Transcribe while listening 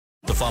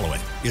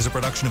following is a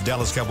production of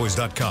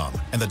DallasCowboys.com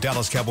and the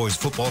Dallas Cowboys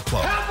Football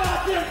Club.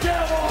 How about them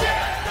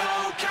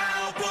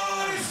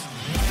Cowboys?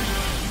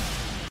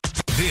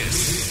 Cowboys!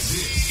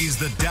 This is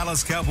the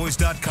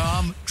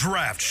DallasCowboys.com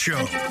Draft Show.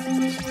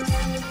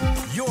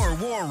 Your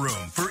war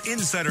room for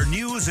insider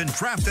news and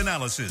draft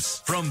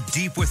analysis from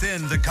deep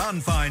within the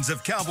confines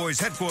of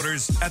Cowboys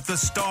headquarters at the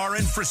Star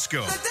in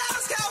Frisco. The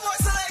Dallas Cowboys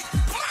select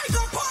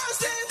Michael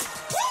Parsons.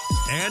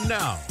 Woo! And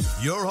now,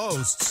 your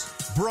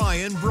hosts,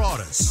 Brian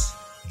Broaddus,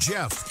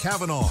 Jeff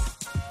Cavanaugh,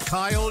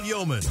 Kyle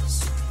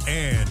Yeomans,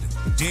 and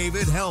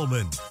David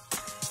Hellman.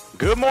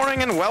 Good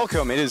morning and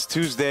welcome. It is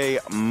Tuesday,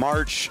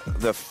 March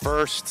the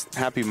 1st.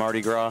 Happy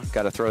Mardi Gras.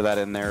 Got to throw that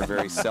in there.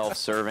 Very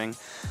self-serving.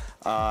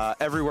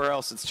 Everywhere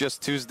else, it's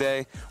just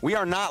Tuesday. We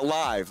are not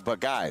live,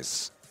 but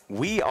guys,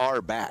 we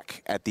are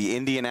back at the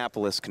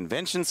Indianapolis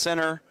Convention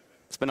Center.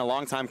 It's been a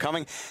long time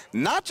coming.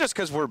 Not just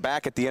because we're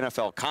back at the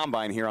NFL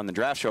Combine here on the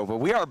Draft Show, but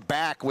we are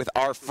back with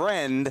our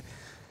friend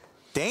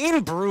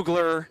Dane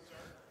Brugler,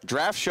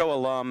 Draft Show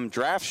alum,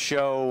 Draft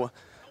Show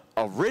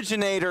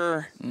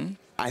originator.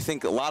 I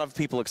think a lot of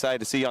people excited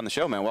to see you on the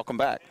show, man. Welcome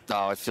back.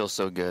 Oh, it feels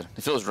so good.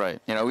 It feels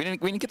right. You know, we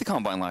didn't get the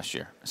Combine last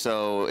year,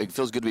 so it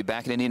feels good to be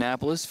back in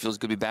Indianapolis. It feels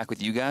good to be back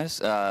with you guys.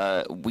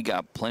 We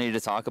got plenty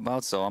to talk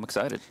about, so I'm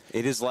excited.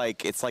 It's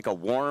like a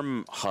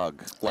warm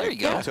hug. Like, there you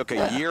go. Took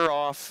a year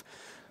off.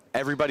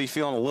 Everybody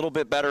feeling a little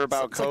bit better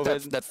about COVID.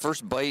 Like that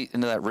first bite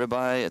into that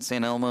ribeye at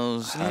St.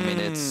 Elmo's. I mean,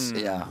 it's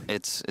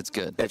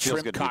good. That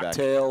shrimp good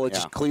cocktail, it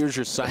just clears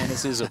your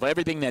sinuses of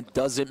everything that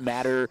doesn't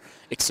matter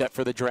except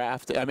for the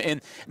draft. I mean,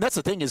 and that's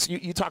the thing is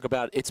you talk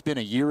about it's been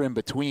a year in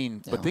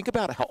between, but think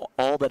about how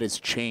all that has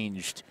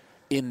changed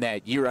in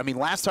that year. I mean,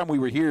 last time we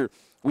were here,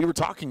 we were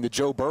talking to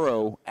Joe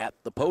Burrow at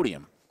the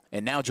podium,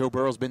 and now Joe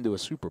Burrow's been to a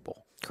Super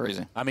Bowl.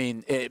 Crazy. I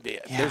mean,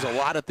 there's a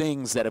lot of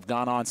things that have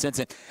gone on since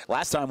then.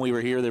 Last time we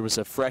were here, there was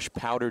a fresh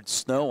powdered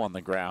snow on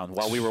the ground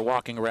while we were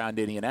walking around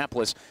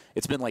Indianapolis.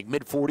 It's been like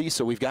mid-40s,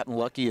 so we've gotten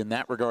lucky in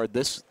that regard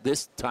this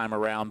time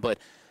around. But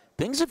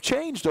things have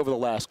changed over the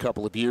last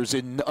couple of years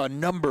in a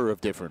number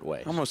of different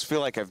ways. I almost feel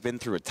like I've been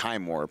through a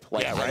time warp.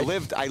 Like Yeah,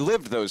 right? I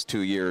lived those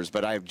 2 years,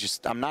 but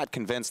I'm not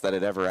convinced that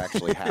it ever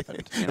actually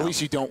happened. You know? At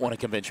least you don't want to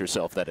convince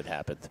yourself that it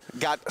happened.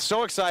 Got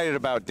so excited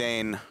about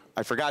Dane.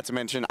 I forgot to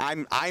mention,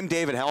 I'm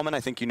David Hellman. I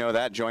think you know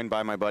that, joined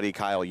by my buddy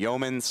Kyle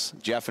Yeomans.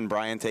 Jeff and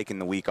Brian taking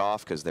the week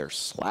off because they're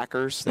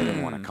slackers. They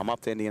didn't want to come up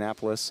to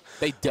Indianapolis.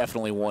 They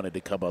definitely wanted to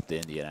come up to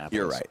Indianapolis.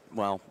 You're right.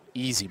 Well,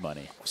 easy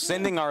money.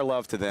 Sending our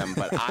love to them,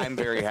 but I'm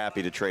very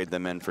happy to trade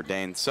them in for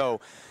Dane.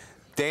 So,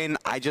 Dane,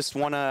 I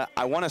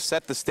want to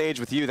set the stage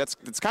with you.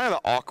 It's kind of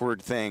the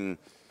awkward thing.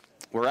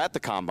 We're at the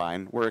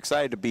Combine. We're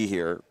excited to be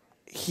here.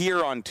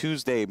 Here on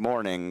Tuesday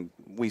morning,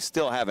 we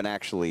still haven't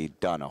actually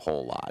done a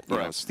whole lot. You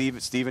know,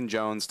 Stephen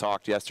Jones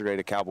talked yesterday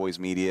to Cowboys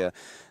media.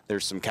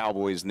 There's some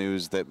Cowboys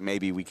news that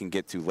maybe we can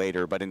get to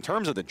later. But in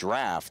terms of the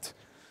draft,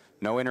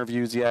 no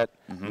interviews yet,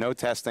 no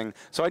testing.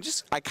 So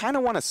I kind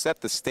of want to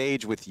set the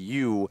stage with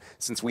you,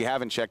 since we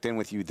haven't checked in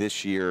with you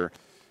this year,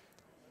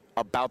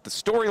 about the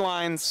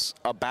storylines,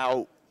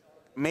 about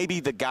maybe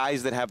the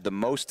guys that have the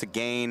most to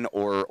gain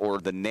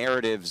or the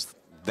narratives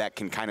that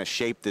can kind of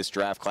shape this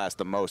draft class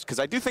the most. Because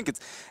I do think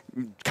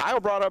Kyle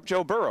brought up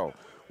Joe Burrow.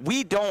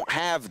 We don't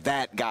have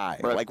that guy.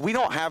 Right. Like, we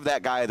don't have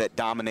that guy that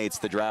dominates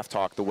the draft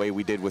talk the way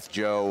we did with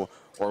Joe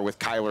or with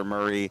Kyler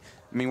Murray.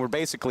 I mean, we're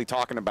basically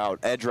talking about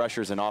edge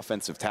rushers and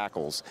offensive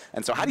tackles.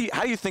 And so how do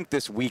you think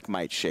this week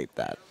might shape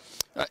that?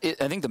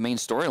 I think the main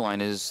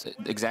storyline is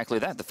exactly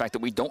that, the fact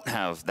that we don't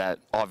have that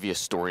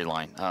obvious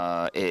storyline.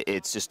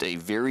 It's just a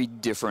very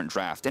different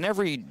draft. And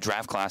every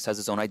draft class has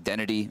its own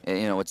identity,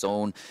 its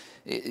own.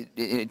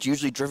 It's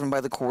usually driven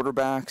by the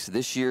quarterbacks.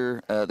 This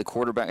year, the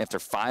quarterback, after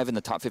 5 in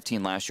the top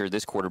 15 last year,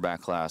 this quarterback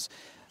class,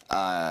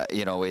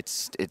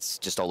 it's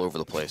just all over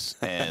the place.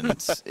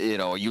 And,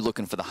 are you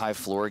looking for the high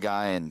floor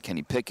guy and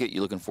Kenny Pickett?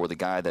 You're looking for the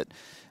guy that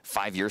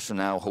 5 years from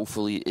now,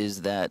 hopefully,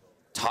 is that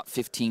top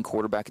 15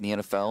 quarterback in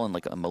the NFL, and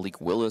like a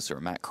Malik Willis or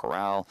a Matt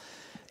Corral.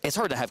 It's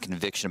hard to have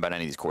conviction about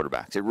any of these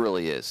quarterbacks. It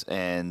really is.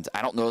 And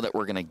I don't know that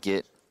we're going to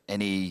get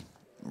any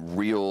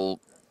real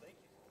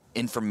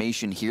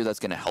information here that's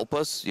going to help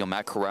us.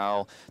 Matt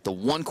Corral, the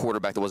one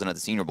quarterback that wasn't at the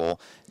Senior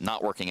Bowl,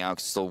 not working out,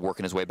 still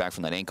working his way back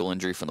from that ankle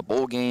injury from the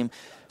bowl game.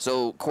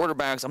 So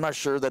quarterbacks, I'm not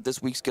sure that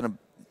this week's going to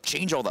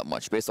change all that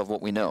much based off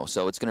what we know.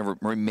 So it's going to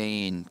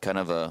remain kind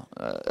of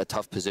a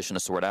tough position to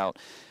sort out.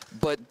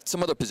 But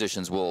some other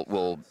positions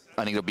will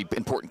I think it'll be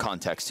important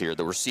context here.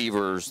 The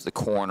receivers, the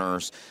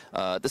corners,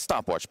 the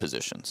stopwatch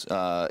positions.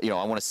 I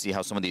want to see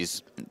how some of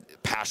these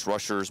pass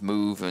rushers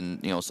move, and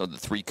so the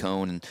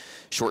 3-cone and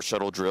short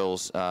shuttle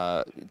drills.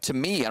 To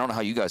me, I don't know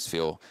how you guys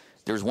feel.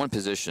 There's one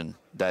position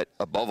that,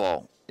 above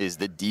all, is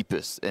the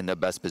deepest and the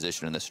best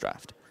position in this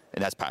draft,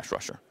 and that's pass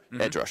rusher,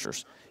 edge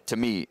rushers. To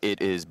me,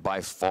 it is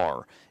by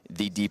far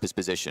the deepest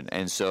position.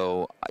 And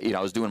so, I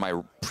was doing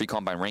my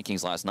pre-combine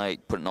rankings last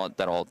night, putting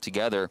that all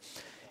together,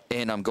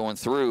 and I'm going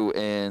through,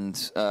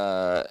 and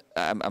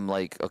I'm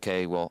like,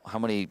 okay, well, how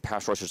many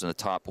pass rushers in the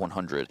top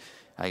 100?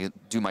 I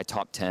do my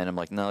top 10. I'm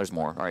like, no, there's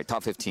more. All right,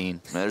 top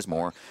 15. No, there's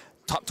more.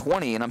 top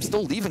 20, and I'm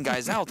still leaving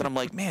guys out that I'm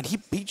like, man,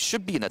 he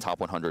should be in the top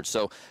 100.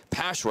 So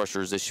pass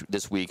rushers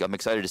this week, I'm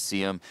excited to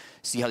see him,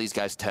 see how these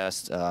guys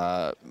test.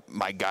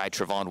 My guy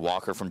Travon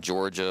Walker from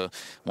Georgia,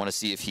 want to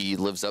see if he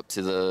lives up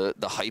to the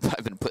hype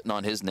I've been putting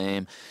on his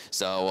name.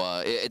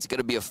 So it's going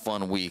to be a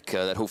fun week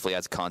that hopefully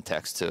adds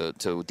context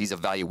to these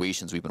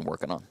evaluations we've been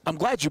working on. I'm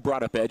glad you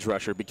brought up edge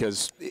rusher,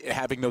 because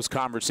having those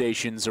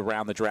conversations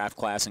around the draft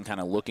class and kind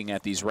of looking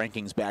at these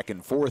rankings back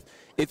and forth,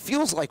 it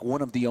feels like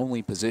one of the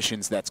only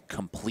positions that's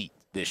complete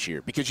this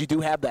year, because you do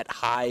have that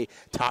high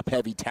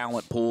top-heavy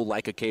talent pool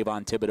like a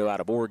Kayvon Thibodeau out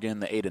of Oregon,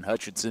 the Aiden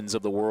Hutchinsons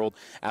of the world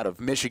out of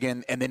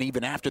Michigan, and then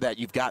even after that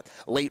you've got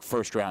late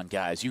first-round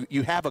guys.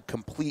 You have a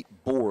complete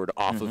board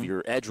off of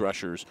your edge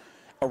rushers.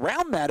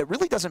 Around that, it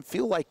really doesn't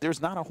feel like there's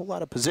not a whole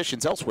lot of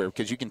positions elsewhere,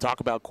 because you can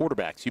talk about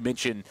quarterbacks. You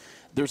mentioned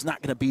there's not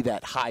going to be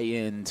that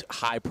high-end,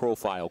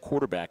 high-profile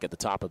quarterback at the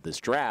top of this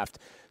draft.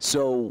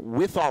 So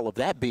with all of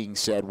that being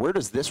said, where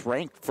does this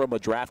rank from a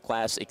draft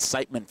class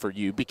excitement for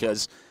you?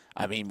 Because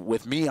I mean,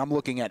 with me, I'm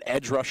looking at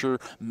edge rusher,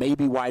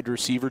 maybe wide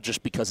receiver,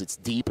 just because it's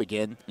deep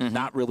again.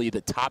 Not really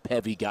the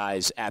top-heavy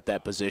guys at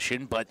that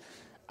position, but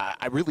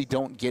I really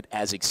don't get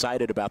as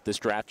excited about this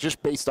draft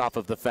just based off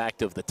of the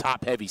fact of the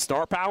top-heavy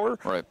star power.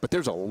 Right. But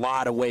there's a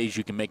lot of ways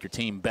you can make your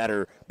team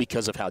better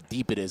because of how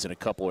deep it is in a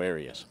couple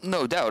areas.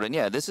 No doubt. And,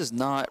 yeah, this is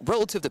not –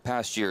 relative to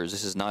past years,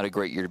 this is not a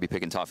great year to be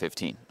picking top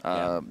 15.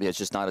 It's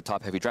just not a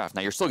top-heavy draft.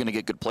 Now, you're still going to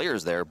get good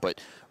players there, but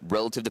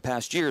relative to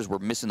past years, we're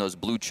missing those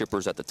blue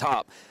chippers at the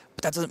top.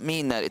 But that doesn't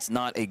mean that it's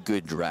not a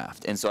good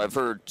draft. And so I've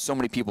heard so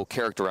many people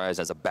characterize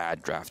as a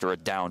bad draft or a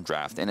down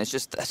draft, and that's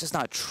just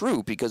not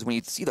true, because when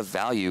you see the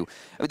value,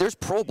 I mean, there's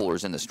Pro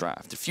Bowlers in this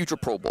draft, future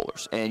Pro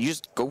Bowlers, and you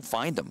just go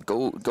find them,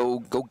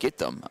 go get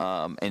them.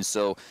 And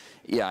so,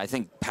 yeah, I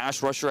think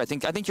pass rusher. I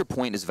think your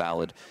point is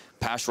valid.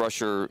 Pass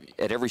rusher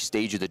at every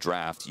stage of the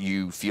draft,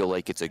 you feel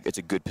like it's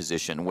a good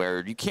position,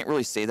 where you can't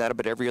really say that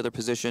about every other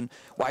position.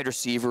 Wide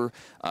receiver,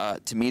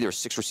 to me, there's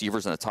 6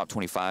 receivers in the top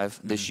 25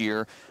 this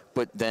year.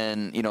 But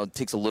then, it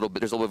takes there's a little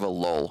bit of a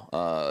lull,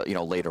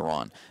 later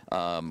on.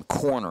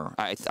 Corner,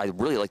 I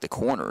really like the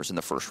corners in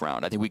the first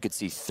round. I think we could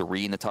see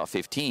 3 in the top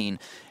 15.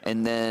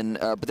 And then,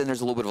 but then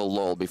there's a little bit of a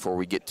lull before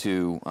we get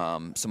to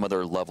some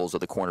other levels of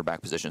the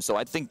cornerback position. So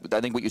I think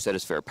what you said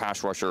is fair.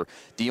 Pass rusher,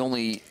 the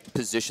only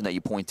position that you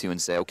point to and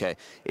say, okay,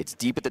 it's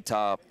deep at the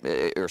top,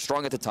 or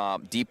strong at the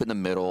top, deep in the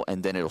middle,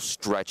 and then it'll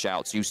stretch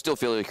out. So you still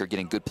feel like you're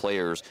getting good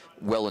players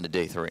well into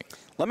day 3.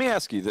 Let me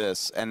ask you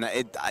this, and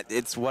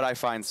it's what I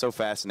find so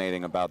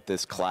fascinating about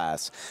this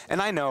class.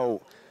 And I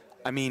know,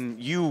 I mean,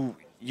 you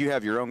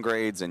have your own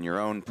grades and your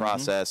own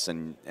process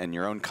and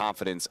your own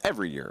confidence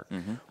every year.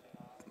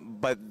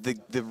 But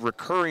the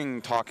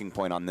recurring talking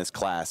point on this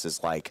class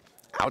is like,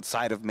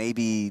 outside of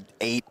maybe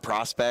 8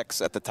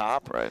 prospects at the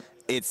top, right?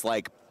 It's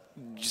like,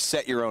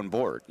 set your own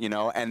board,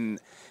 and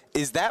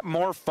is that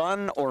more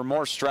fun or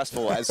more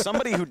stressful? As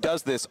somebody who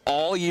does this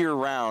all year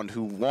round,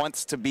 who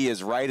wants to be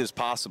as right as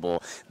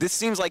possible, this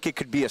seems like it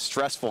could be a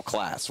stressful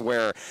class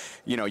where,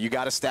 you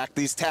got to stack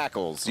these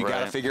tackles. You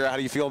got to figure out how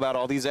you feel about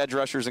all these edge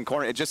rushers and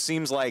corner. It just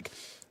seems like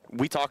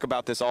we talk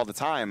about this all the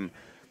time.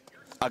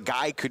 A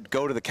guy could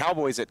go to the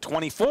Cowboys at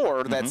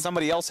 24 that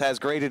somebody else has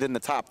graded in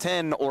the top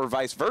 10, or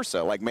vice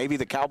versa. Like, maybe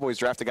the Cowboys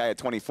draft a guy at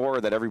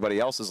 24 that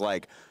everybody else is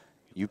like,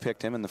 you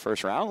picked him in the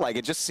first round? Like,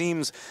 it just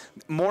seems,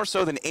 more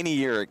so than any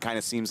year, it kind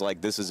of seems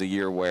like this is a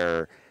year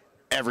where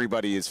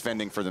everybody is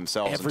fending for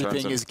themselves.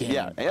 Everything is game.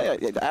 Yeah,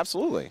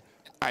 absolutely.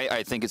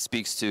 I think it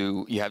speaks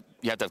to you have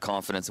to have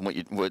confidence in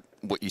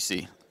what you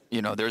see.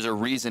 There's a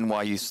reason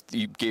why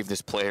you gave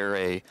this player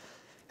a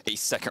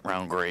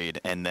second-round grade,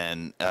 and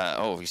then,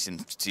 you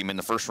see him in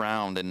the first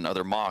round and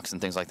other mocks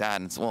and things like that.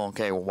 And it's,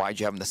 why'd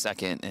you have him the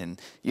second? And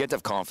you have to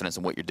have confidence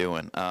in what you're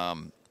doing.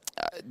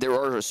 There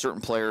are certain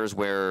players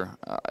where,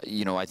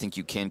 I think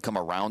you can come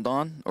around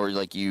on, or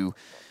like the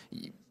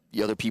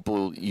other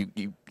people,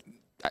 you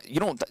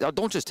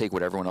don't just take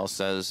what everyone else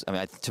says. I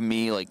mean, to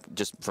me, like,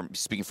 just from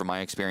speaking from my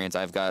experience,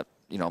 I've got,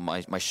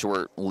 my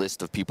short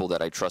list of people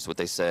that I trust what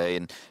they say,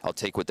 and I'll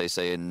take what they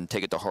say and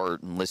take it to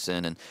heart and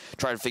listen and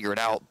try to figure it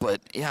out.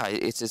 But yeah,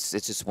 it's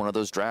just one of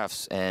those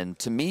drafts. And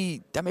to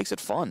me, that makes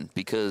it fun,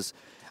 because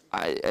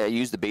I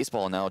use the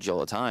baseball analogy all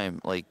the time.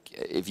 Like,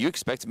 if you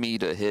expect me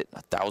to hit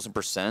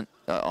 1,000%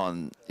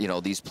 on,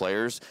 these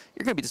players,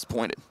 you're going to be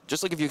disappointed.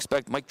 Just like if you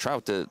expect Mike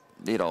Trout to,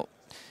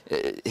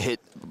 hit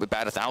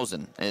bat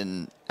 1,000,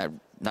 and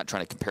I'm not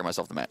trying to compare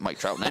myself to Mike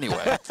Trout in any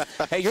way.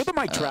 Hey, you're the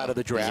Mike Trout of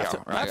the draft.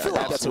 Yeah, right. I feel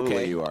like that's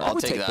okay. You are. I'll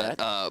take that.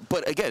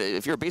 But again,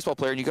 if you're a baseball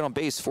player and you get on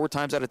base 4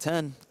 times out of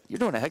 10, you're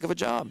doing a heck of a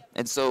job.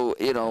 And so,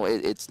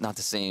 it's not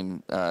the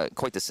same,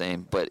 quite the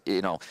same. But,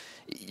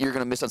 you're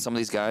going to miss on some of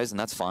these guys, and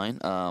that's fine.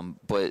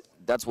 But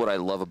that's what I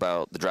love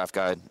about the draft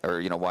guide,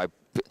 or, why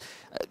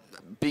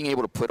being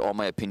able to put all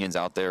my opinions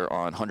out there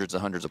on hundreds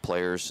and hundreds of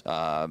players.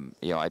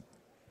 I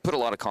put a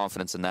lot of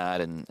confidence in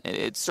that, and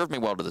it served me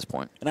well to this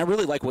point. And I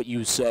really like what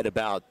you said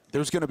about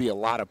there's going to be a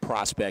lot of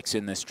prospects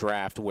in this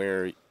draft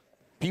where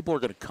people are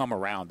going to come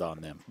around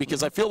on them,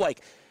 because I feel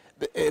like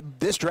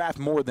this draft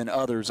more than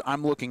others,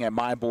 I'm looking at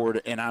my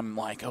board and I'm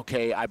like,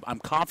 okay, I'm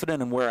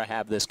confident in where I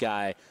have this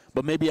guy,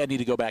 but maybe I need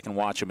to go back and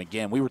watch him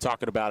again. We were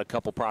talking about a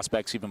couple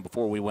prospects even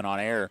before we went on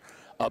air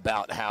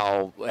about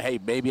how, hey,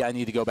 maybe I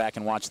need to go back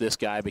and watch this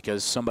guy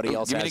because somebody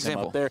else has him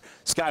up there.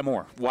 Sky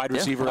Moore, wide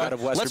receiver out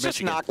of Western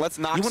Michigan. Let's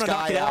knock you Sky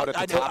knock out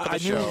at the top of the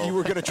show. I knew you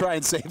were going to try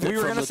and save it. We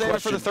were going to save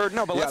it for the third.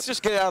 No, but let's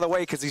just get it out of the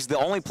way because he's the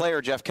only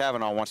player Jeff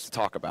Kavanaugh wants to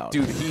talk about.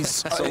 Dude, he's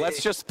so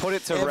let's just put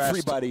it to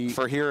everybody rest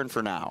for here and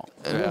for now.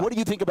 What do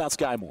you think about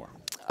Sky Moore?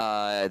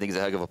 I think he's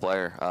a heck of a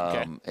player.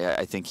 Yeah,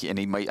 I think he's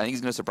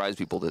going to surprise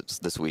people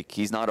this week.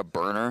 He's not a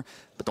burner,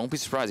 but don't be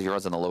surprised if he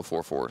runs in the low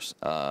 4.4s.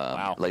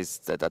 Wow. At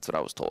least that's what I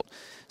was told.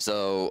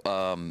 So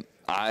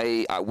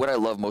what I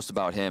love most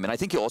about him, and I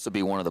think he'll also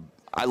be one of the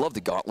 – I love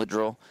the gauntlet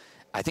drill.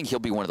 I think he'll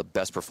be one of the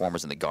best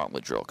performers in the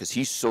gauntlet drill because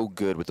he's so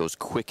good with those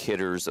quick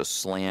hitters, those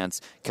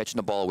slants, catching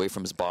the ball away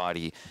from his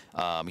body.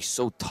 He's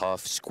so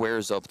tough,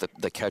 squares up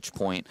the catch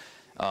point.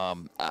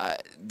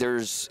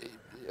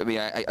 I mean,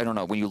 I don't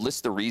know. When you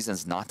list the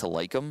reasons not to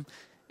like him,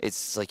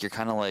 it's like you're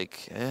kind of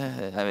like,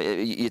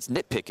 it's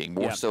nitpicking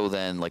more so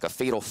than like a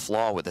fatal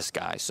flaw with this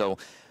guy. So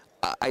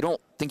I don't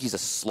think he's a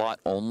slot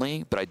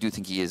only, but I do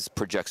think he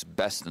projects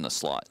best in the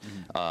slot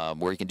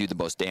where he can do the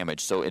most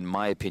damage. So in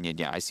my opinion,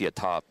 yeah, I see a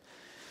top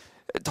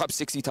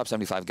 60, top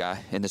 75 guy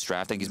in this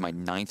draft. I think he's my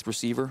 9th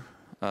receiver.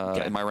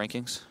 In my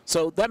rankings.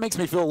 So that makes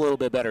me feel a little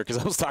bit better because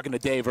I was talking to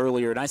Dave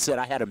earlier, and I said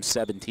I had him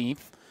 17th,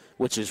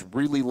 which is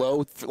really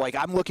low. Like,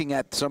 I'm looking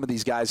at some of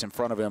these guys in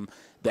front of him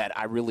that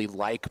I really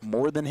like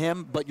more than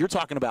him, but you're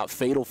talking about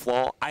fatal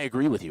flaw. I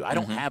agree with you. I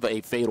don't have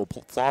a fatal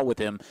flaw with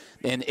him,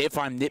 and if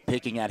I'm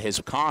nitpicking at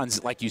his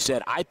cons, like you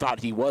said, I thought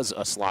he was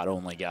a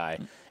slot-only guy.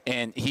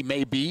 And he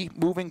may be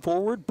moving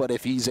forward, but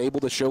if he's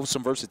able to show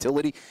some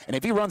versatility, and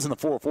if he runs in the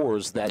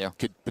 4.4s, that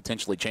could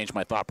potentially change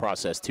my thought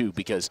process too,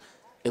 because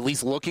at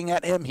least looking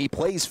at him, he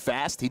plays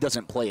fast. He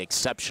doesn't play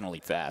exceptionally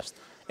fast.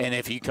 And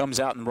if he comes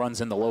out and runs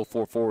in the low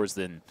 4.4s,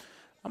 then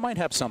I might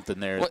have something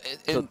there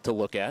to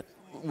look at.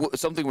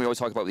 Something we always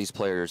talk about with these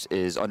players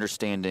is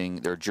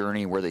understanding their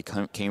journey, where they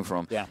came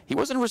from. Yeah. He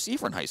wasn't a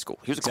receiver in high school.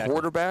 He was a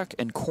quarterback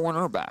and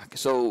cornerback.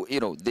 So,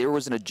 there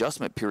was an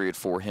adjustment period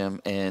for him,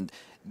 and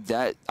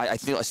that I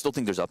still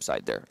think there's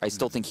upside there. I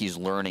still think he's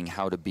learning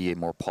how to be a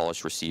more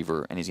polished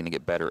receiver, and he's going to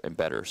get better and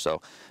better.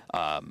 So,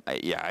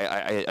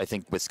 I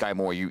think with Sky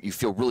Moore, you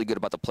feel really good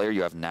about the player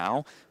you have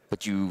now,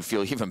 but you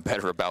feel even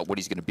better about what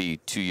he's going to be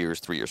 2 years,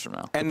 3 years from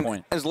now.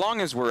 And as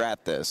long as we're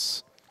at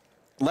this,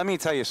 let me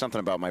tell you something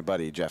about my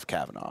buddy Jeff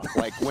Kavanaugh.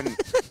 Like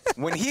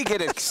when he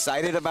get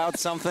excited about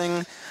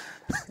something,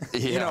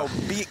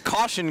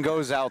 caution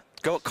goes out.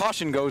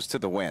 Caution goes to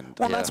the wind.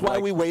 Well, that's why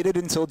we waited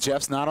until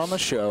Jeff's not on the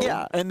show.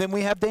 Yeah. And then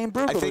we have Dane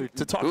Brugler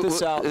to talk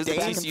this out. Is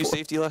TCU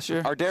safety last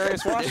year?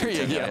 Ardarius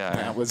Washington.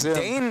 That was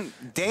him.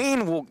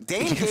 Dane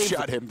you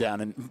shot him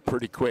down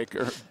pretty quick,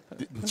 or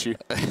didn't you?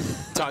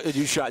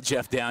 You shot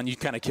Jeff down. You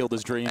kind of killed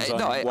his dreams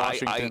on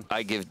Washington.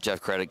 I give Jeff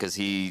credit because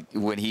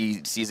when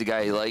he sees a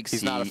guy he likes,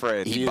 he's not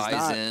afraid. He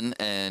buys in,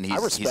 and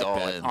he's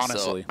all in.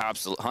 Honestly. So,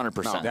 absolutely,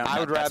 100%.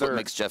 I would rather that's what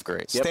makes Jeff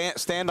great.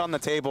 Stand on the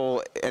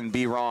table and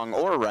be wrong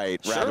or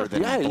right rather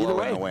than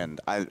blow in the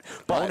wind.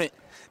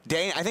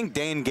 Dane, I think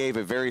Dane gave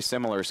a very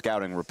similar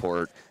scouting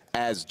report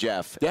as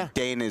Jeff. Yeah.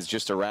 Dane is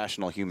just a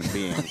rational human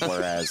being,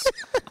 whereas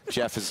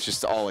Jeff is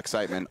just all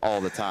excitement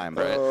all the time.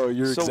 Right? Oh,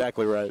 you're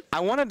exactly right.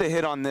 I wanted to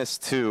hit on this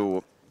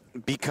too,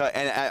 because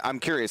I'm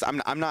curious.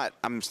 I'm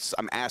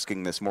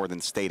asking this more than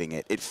stating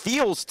it. It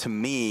feels to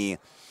me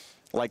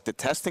like the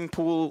testing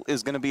pool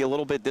is going to be a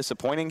little bit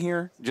disappointing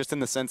here, just in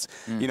the sense,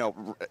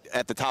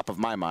 at the top of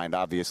my mind,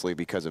 obviously,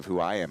 because of who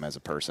I am as a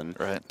person.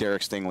 Right.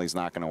 Derek Stingley's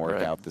not going to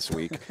work out this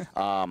week.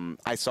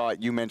 I saw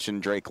it. You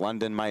mentioned Drake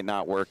London might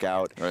not work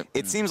out. Right.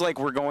 It seems like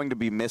we're going to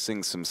be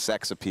missing some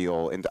sex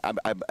appeal. And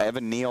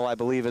Evan Neal, I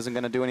believe, isn't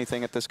going to do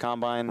anything at this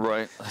combine.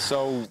 Right.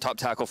 So top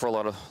tackle for a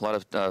lot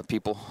of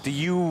people. Do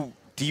you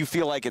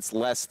feel like it's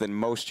less than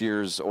most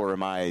years, or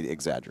am I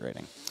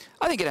exaggerating?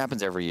 I think it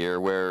happens every year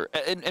where,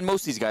 and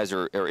most of these guys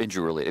are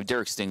injury related.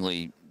 Derek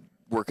Stingley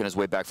working his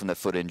way back from that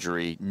foot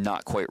injury,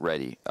 not quite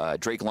ready.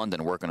 Drake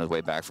London working his way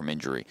back from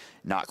injury,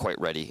 not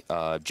quite ready.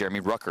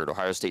 Jeremy Ruckert,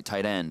 Ohio State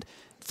tight end,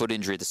 foot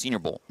injury at the Senior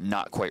Bowl,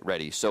 not quite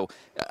ready. So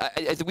I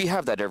think we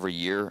have that every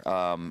year.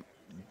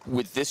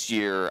 With this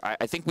year,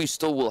 I think we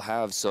still will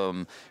have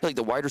some, like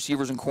the wide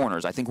receivers and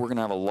corners. I think we're going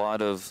to have a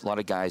lot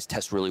of guys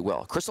test really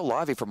well. Chris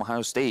Olave from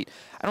Ohio State,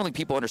 I don't think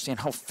people understand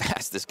how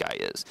fast this guy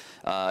is.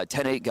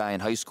 10.8 guy in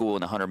high school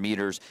in 100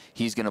 meters.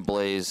 He's going to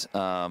blaze.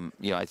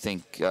 I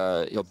think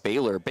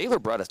Baylor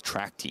brought a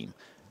track team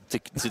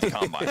to the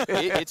combine.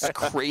 It's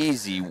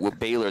crazy what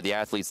Baylor, the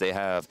athletes they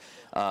have.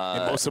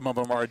 And most of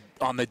them are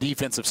on the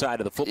defensive side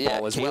of the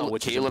football as well,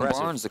 which is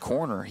impressive. Barnes, the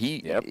corner,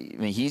 I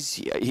mean,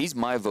 he's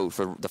my vote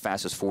for the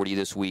fastest 40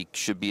 this week.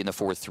 Should be in the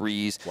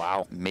 4.3s.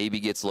 Wow. Maybe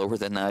gets lower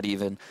than that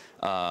even.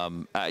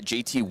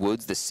 JT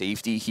Woods, the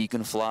safety, he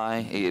can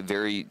fly. A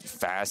very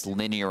fast,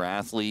 linear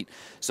athlete.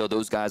 So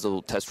those guys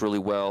will test really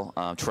well.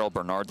 Terrell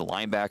Bernard, the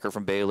linebacker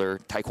from Baylor.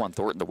 Tyquan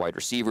Thornton, the wide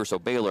receiver. So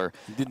Baylor.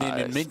 You didn't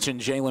even mention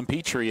Jalen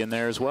Petrie in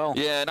there as well.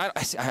 Yeah, and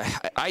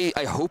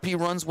I hope he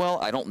runs well.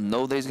 I don't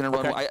know that he's going to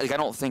run well. I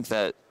don't think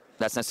that's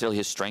necessarily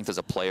his strength as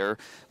a player,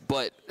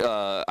 but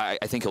I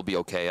think he'll be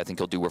okay. I think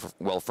he'll do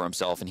well for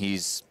himself, and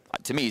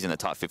to me, he's in the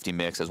top 50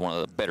 mix as one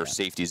of the better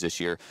safeties this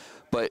year.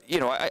 But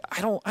I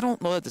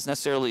don't know that it's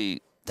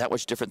necessarily that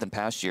much different than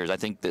past years. I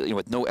think that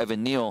with no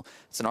Evan Neal,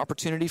 it's an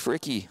opportunity for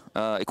Ike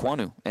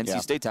Ekwonu,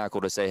 NC State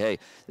tackle, to say, hey,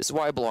 this is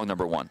why I belong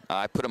number one.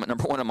 I put him at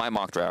number one in my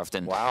mock draft,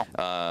 and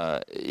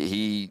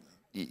obviously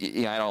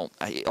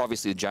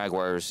the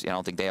Jaguars, I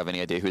don't think they have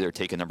any idea who they're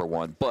taking number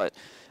one, but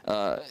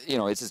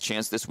it's a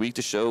chance this week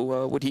to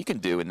show what he can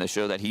do and to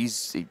show that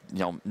he's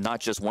not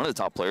just one of the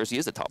top players, he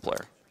is a top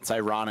player. It's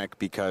ironic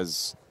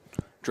because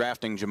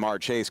drafting Jamar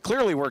Chase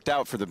clearly worked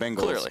out for the Bengals.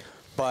 Clearly.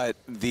 But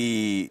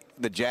the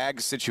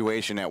Jags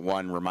situation at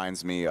 1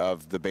 reminds me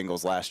of the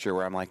Bengals last year,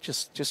 where I'm like,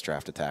 just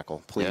draft a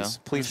tackle, please,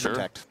 please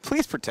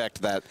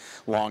protect that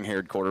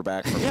long-haired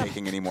quarterback from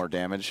taking any more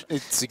damage.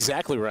 It's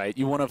exactly right.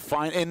 You want to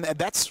find, and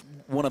that's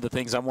one of the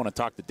things I want to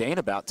talk to Dane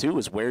about too,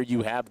 is where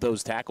you have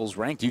those tackles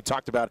ranked. You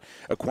talked about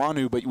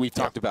Ekwonu, but we've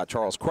talked about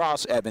Charles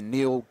Cross, Evan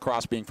Neal,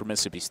 Cross being from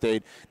Mississippi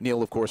State,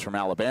 Neal, of course, from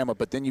Alabama.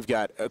 But then you've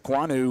got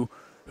Ekwonu,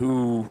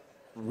 who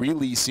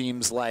really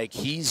seems like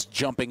he's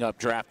jumping up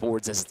draft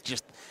boards as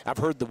just, I've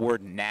heard the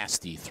word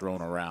nasty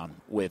thrown around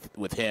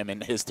with him,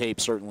 and his tape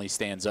certainly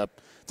stands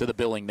up to the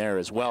billing there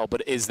as well.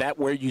 But is that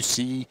where you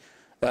see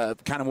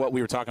kind of what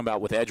we were talking about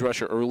with edge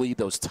rusher early,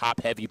 those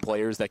top-heavy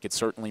players that could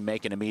certainly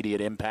make an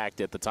immediate impact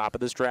at the top of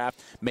this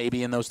draft,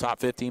 maybe in those top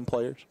 15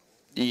 players?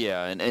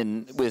 Yeah,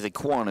 and with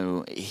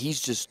Ekwonu,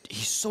 he's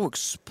so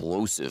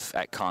explosive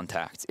at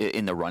contact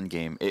in the run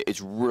game.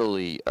 It's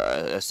really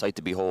a sight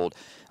to behold.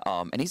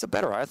 And he's a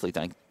better athlete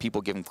than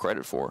people give him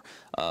credit for.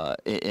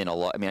 In a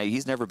lot, I mean,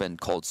 he's never been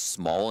called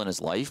small in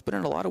his life, but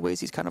in a lot of ways,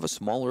 he's kind of a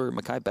smaller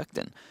Mekhi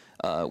Becton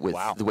with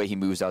the way he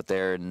moves out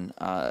there. And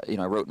I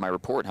wrote in my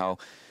report how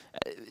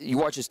you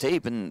watch his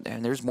tape, and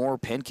there's more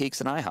pancakes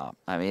than IHOP.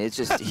 I mean, it's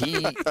just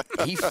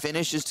he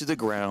finishes to the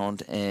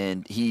ground,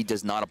 and he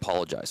does not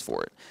apologize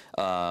for it.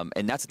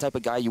 And that's the type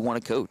of guy you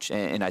want to coach.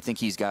 And I think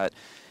he's got.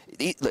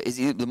 Is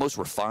he the most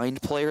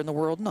refined player in the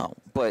world? No.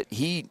 But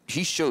he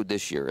showed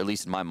this year, at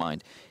least in my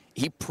mind,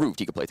 he proved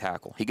he could play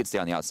tackle. He could stay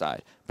on the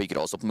outside, but he could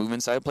also move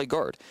inside and play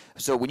guard.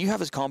 So when you have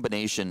this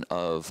combination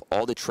of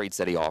all the traits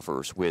that he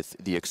offers with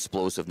the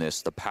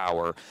explosiveness, the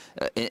power,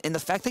 and the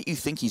fact that you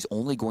think he's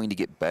only going to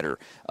get better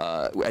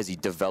as he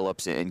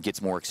develops and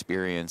gets more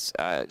experience,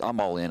 I'm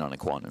all in on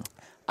Ekwonu.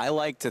 I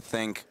like to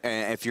think,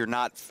 if you're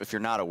not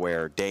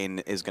aware, Dane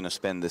is going to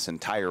spend this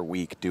entire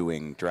week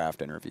doing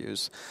draft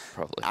interviews.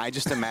 Probably. I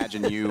just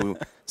imagine you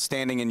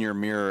standing in your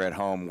mirror at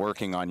home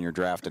working on your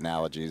draft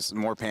analogies.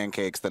 More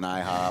pancakes than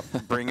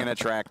IHOP. Bringing a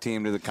track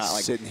team to the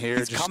sitting here,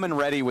 he's coming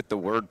ready with the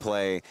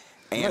wordplay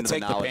and the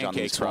knowledge on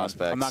these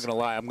prospects. I'm not going to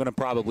lie. I'm going to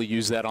probably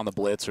use that on the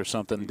blitz or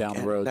something down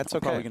the road. That's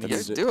okay. I'm probably going to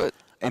use it. Do it.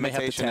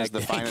 Imitation is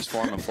the finest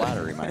form of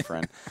flattery, my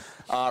friend.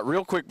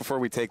 Real quick before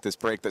we take this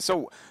break,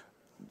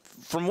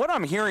 from what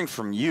I'm hearing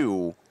from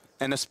you,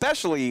 and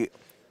especially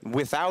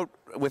without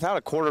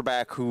a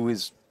quarterback who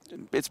is,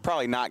 it's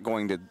probably not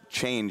going to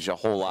change a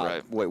whole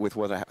lot with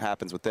what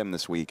happens with them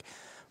this week.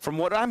 From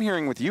what I'm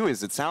hearing with you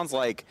is it sounds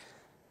like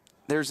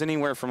there's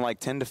anywhere from like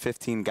 10 to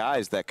 15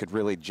 guys that could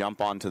really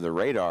jump onto the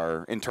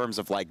radar in terms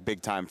of like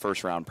big-time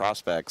first-round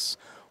prospects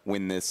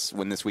when this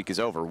week is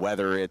over,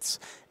 whether it's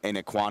an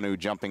Ekwonu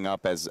jumping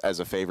up as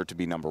a favorite to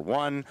be number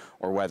one,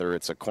 or whether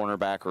it's a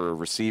cornerback or a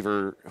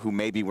receiver who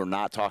maybe we're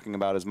not talking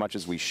about as much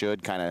as we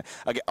should.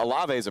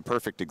 Olave is a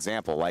perfect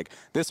example. Like,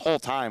 this whole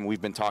time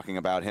we've been talking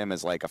about him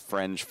as like a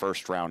fringe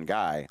first-round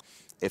guy.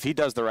 If he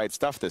does the right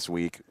stuff this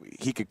week,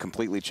 he could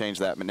completely change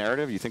that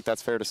narrative. You think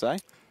that's fair to say?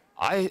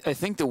 I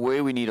think the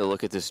way we need to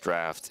look at this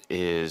draft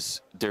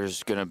is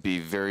there's going to be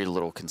very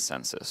little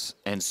consensus.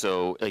 And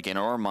so, like, in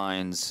our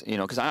minds,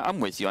 because I'm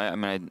with you. I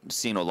mean, I've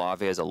seen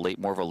Olave as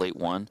more of a late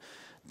one.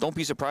 Don't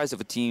be surprised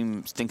if a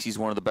team thinks he's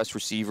one of the best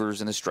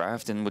receivers in this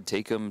draft and would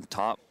take him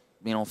top,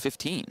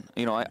 15.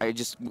 There's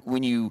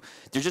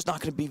just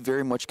not going to be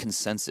very much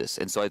consensus.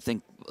 And so I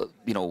think,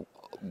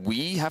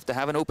 we have to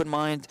have an open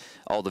mind.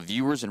 All the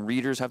viewers and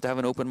readers have to have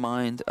an open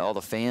mind, all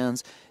the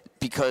fans.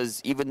 Because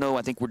even though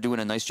I think we're doing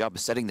a nice job of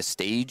setting the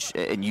stage,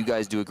 and you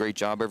guys do a great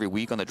job every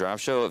week on the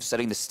draft show of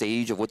setting the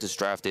stage of what this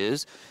draft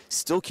is,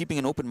 still keeping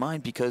an open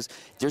mind, because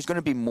there's going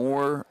to be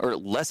more or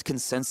less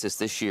consensus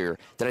this year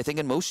than I think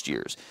in most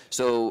years.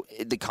 So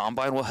the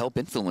combine will help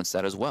influence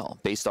that as well,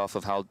 based off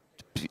of how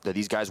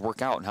these guys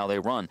work out and how they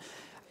run.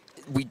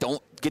 We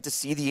don't get to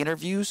see the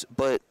interviews,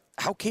 but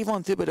how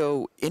Kayvon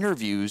Thibodeau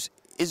interviews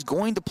is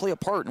going to play a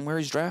part in where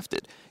he's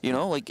drafted.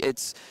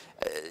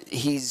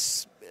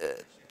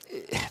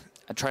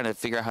 I'm trying to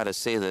figure out how to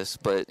say this,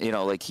 but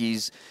like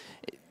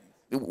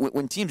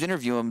when teams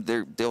interview him,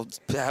 they'll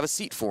have a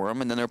seat for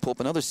him, and then they'll pull up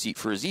another seat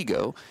for his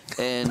ego,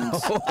 and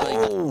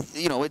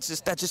that's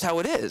just how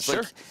it is.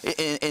 Sure.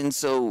 And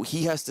so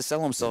he has to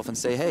sell himself and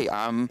say, hey,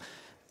 I'm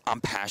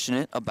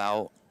passionate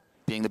about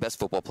being the best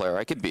football player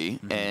I could be,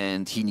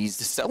 and he needs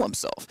to sell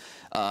himself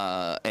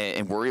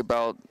and worry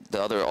about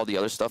all the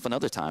other stuff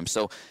another time.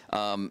 So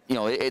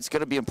it's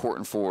going to be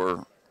important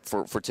for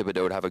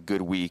Thibodeau to have a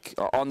good week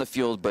on the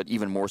field, but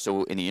even more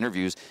so in the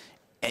interviews.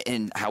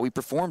 And how he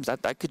performs,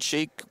 that could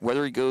shake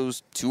whether he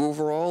goes 2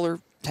 overall or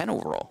 10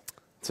 overall.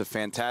 It's a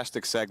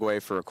fantastic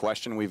segue for a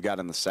question we've got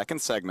in the second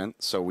segment.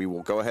 So we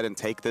will go ahead and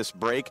take this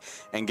break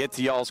and get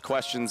to y'all's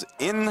questions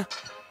in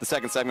the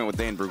second segment with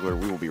Dane Brugler.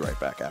 We will be right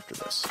back after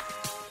this.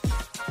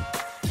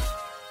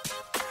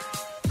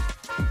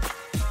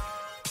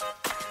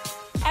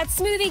 At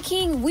Smoothie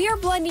King, we are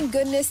blending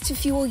goodness to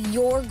fuel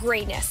your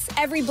greatness.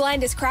 Every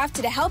blend is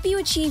crafted to help you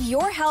achieve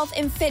your health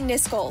and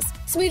fitness goals.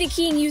 Smoothie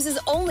King uses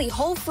only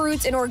whole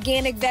fruits and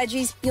organic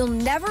veggies. You'll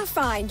never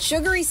find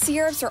sugary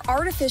syrups or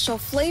artificial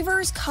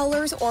flavors,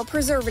 colors, or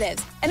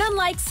preservatives. And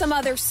unlike some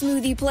other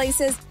smoothie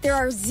places, there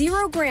are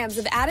 0 grams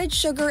of added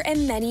sugar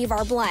in many of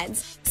our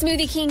blends.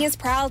 Smoothie King is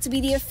proud to be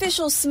the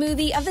official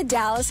smoothie of the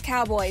Dallas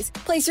Cowboys.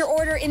 Place your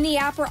order in the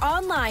app or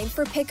online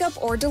for pickup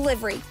or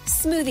delivery.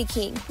 Smoothie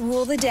King,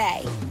 rule the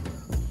day.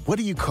 What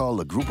do you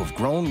call a group of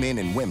grown men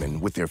and women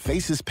with their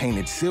faces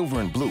painted silver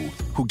and blue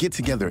who get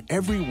together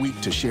every week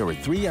to share a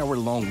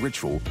 3-hour-long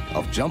ritual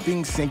of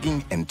jumping,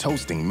 singing, and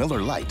toasting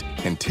Miller Lite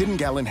in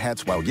 10-gallon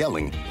hats while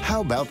yelling,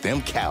 "How about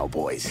them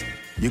Cowboys?"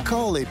 You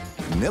call it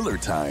Miller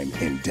Time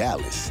in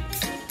Dallas.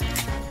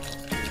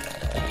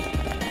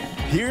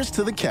 Here's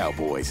to the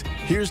Cowboys.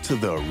 Here's to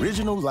the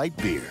original light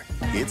beer.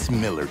 It's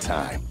Miller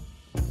Time.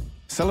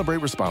 Celebrate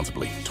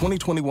responsibly.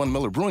 2021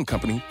 Miller Brewing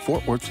Company,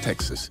 Fort Worth,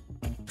 Texas.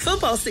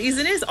 Football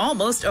season is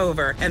almost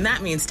over, and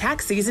that means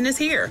tax season is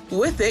here.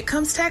 With it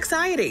comes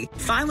Taxiety.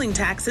 Filing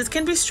taxes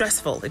can be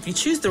stressful if you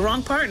choose the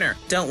wrong partner.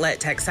 Don't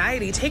let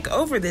Taxiety take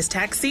over this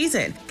tax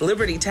season.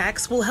 Liberty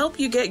Tax will help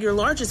you get your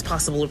largest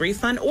possible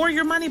refund or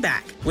your money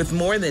back. With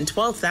more than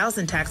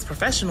 12,000 tax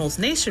professionals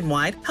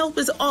nationwide, help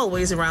is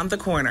always around the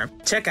corner.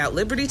 Check out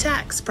Liberty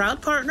Tax,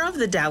 proud partner of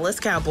the Dallas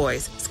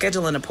Cowboys.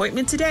 Schedule an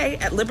appointment today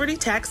at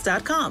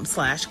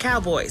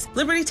libertytax.com/cowboys.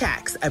 Liberty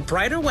Tax, a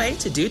brighter way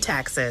to do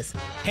taxes.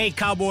 Hey,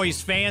 Cowboys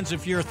fans,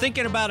 if you're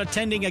thinking about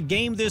attending a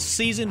game this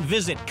season,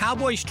 visit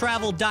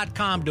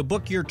cowboystravel.com to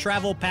book your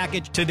travel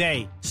package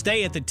today.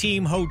 Stay at the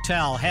team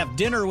hotel, have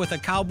dinner with a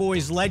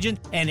Cowboys legend,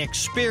 and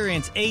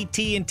experience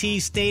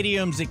AT&T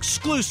Stadium's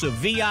exclusive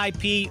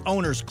VIP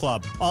Owners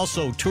Club.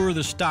 Also, tour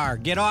the Star,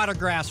 get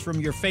autographs from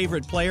your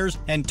favorite players,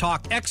 and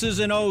talk X's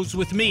and O's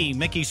with me,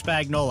 Mickey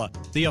Spagnola.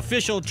 The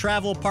official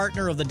travel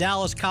partner of the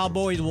Dallas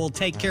Cowboys will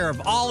take care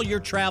of all your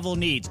travel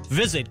needs.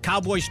 Visit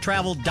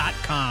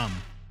cowboystravel.com.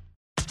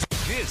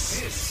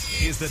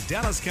 This is the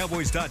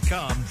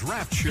DallasCowboys.com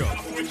Draft Show.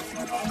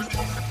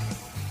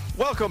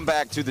 Welcome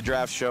back to the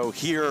Draft Show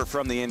here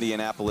from the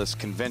Indianapolis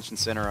Convention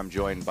Center. I'm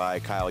joined by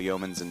Kyle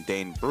Yeomans and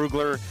Dane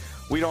Brugler.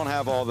 We don't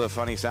have all the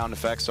funny sound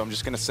effects, so I'm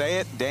just going to say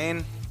it.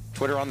 Dane,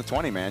 Twitter on the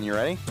 20, man. You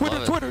ready?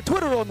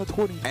 Twitter on the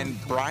 20.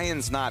 And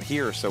Brian's not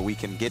here, so we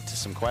can get to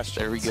some questions.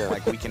 There we go.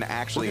 Like, we can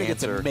actually We're gonna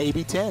answer get to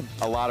maybe 10.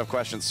 a lot of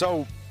questions.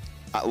 So,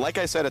 like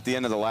I said at the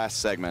end of the last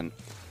segment,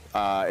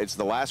 it's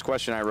the last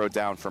question I wrote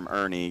down from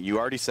Ernie. You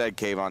already said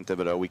Kayvon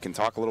Thibodeau. We can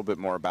talk a little bit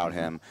more about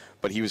him,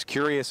 but he was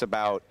curious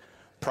about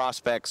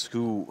prospects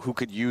who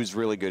could use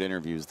really good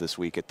interviews this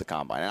week at the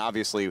Combine. And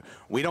obviously,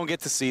 we don't get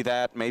to see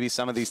that. Maybe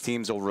some of these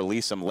teams will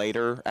release them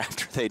later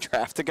after they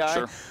draft a guy.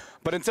 Sure.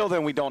 But until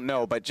then, we don't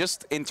know. But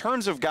just in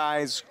terms of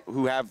guys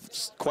who have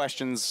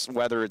questions,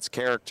 whether it's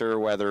character,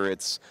 whether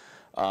it's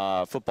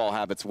football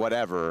habits,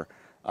 whatever,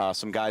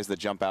 some guys that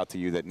jump out to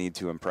you that need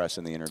to impress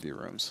in the interview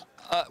rooms.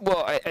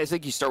 Well, I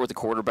think you start with the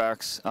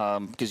quarterbacks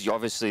because you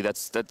obviously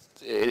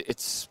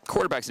it's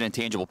quarterback's an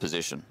intangible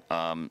position.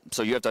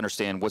 So you have to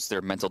understand what's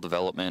their mental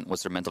development,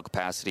 what's their mental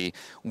capacity,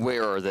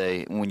 where are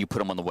they when you put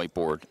them on the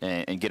whiteboard,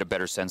 and get a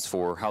better sense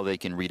for how they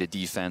can read a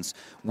defense,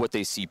 what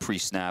they see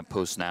pre-snap,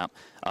 post-snap,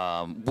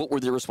 what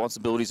were their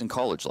responsibilities in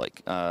college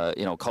like.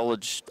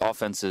 College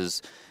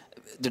offenses.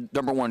 The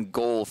number one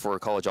goal for a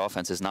college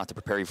offense is not to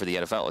prepare you for the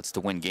NFL. It's to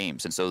win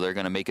games. And so they're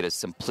going to make it as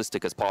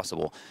simplistic as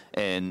possible.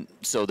 And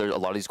so a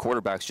lot of these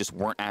quarterbacks just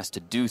weren't asked to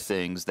do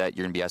things that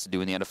you're going to be asked to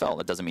do in the NFL.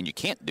 That doesn't mean you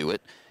can't do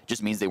it. It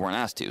just means they weren't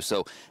asked to.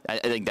 So I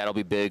think that'll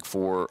be big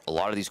for a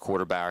lot of these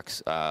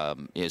quarterbacks,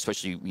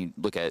 especially when you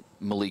look at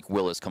Malik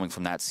Willis coming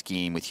from that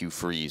scheme with Hugh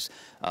Freeze,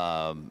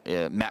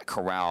 Matt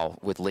Corral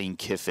with Lane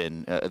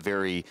Kiffin,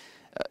 an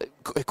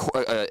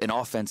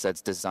offense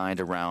that's designed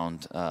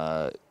around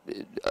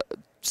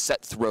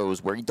set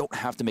throws where you don't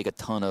have to make a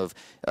ton of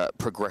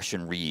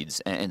progression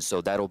reads, and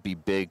so that'll be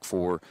big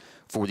for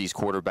these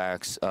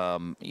quarterbacks.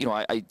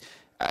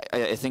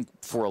 I think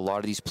for a lot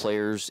of these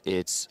players,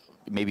 it's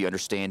maybe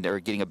understand or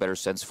getting a better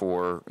sense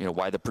for,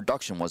 why the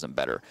production wasn't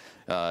better.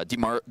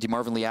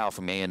 DeMarvin Leal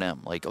from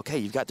A&M, like, okay,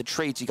 you've got the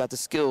traits, you got the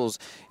skills,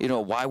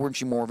 why weren't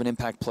you more of an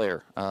impact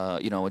player?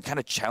 And kind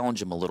of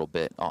challenge him a little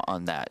bit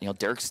on that.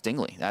 Derek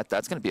Stingley,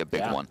 that's going to be a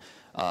big one.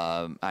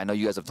 I know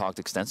you guys have talked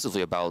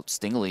extensively about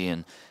Stingley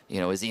and,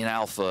 is he an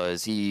alpha?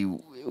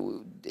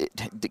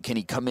 Can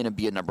he come in and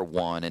be a number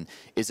one? And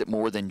is it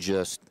more than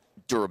just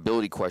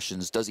durability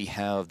questions? Does he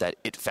have that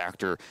it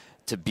factor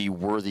to be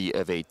worthy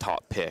of a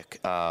top pick?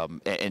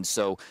 And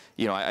so,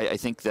 I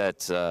think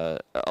that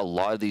a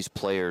lot of these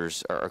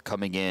players are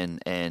coming in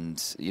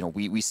and,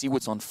 we see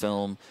what's on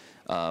film.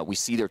 We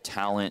see their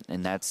talent,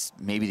 and that's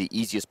maybe the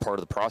easiest part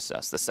of the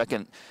process. The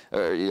second,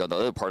 the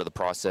other part of the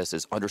process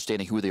is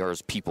understanding who they are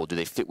as people. Do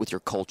they fit with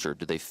your culture?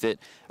 Do they fit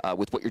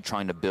with what you're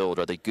trying to build?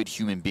 Are they good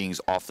human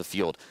beings off the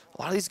field?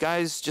 A lot of these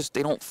guys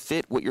they don't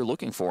fit what you're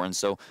looking for. And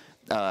so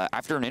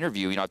after an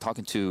interview,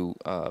 talking to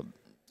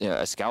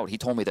a scout, he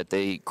told me that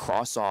they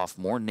cross off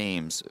more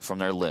names from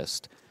their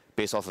list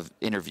based off of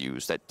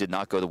interviews that did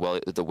not go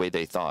the way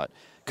they thought,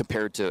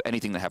 compared to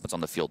anything that happens on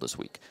the field this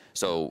week.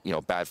 So,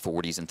 bad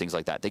 40s and things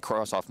like that. They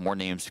cross off more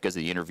names because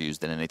of the interviews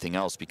than anything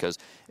else, because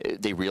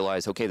they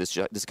realize, okay, this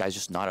guy's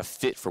just not a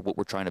fit for what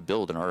we're trying to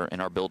build in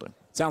our building.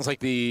 Sounds like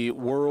the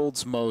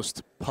world's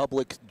most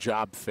public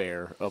job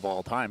fair of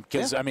all time.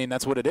 Because,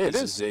 that's what it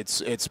is.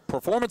 It's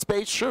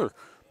performance-based, sure.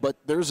 But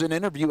there's an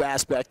interview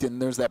aspect,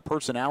 and there's that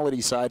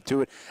personality side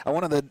to it.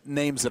 One of the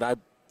names that I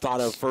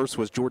thought of first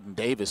was Jordan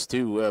Davis,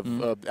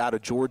 too, out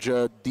of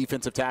Georgia,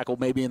 defensive tackle,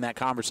 maybe in that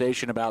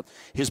conversation about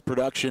his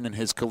production and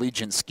his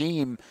collegiate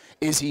scheme.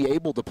 Is he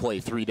able to play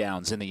 3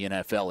 downs in the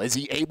NFL? Is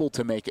he able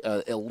to make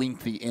a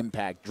lengthy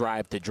impact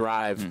drive to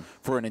drive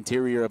for an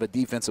interior of a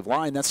defensive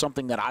line? That's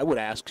something that I would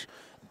ask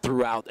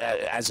throughout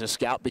as a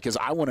scout, because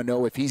I want to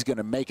know if he's going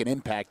to make an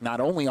impact not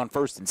only on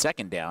 1st and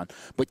 2nd down,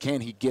 but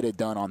can he get it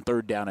done on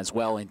 3rd down as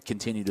well and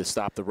continue to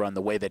stop the run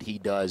the way that he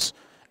does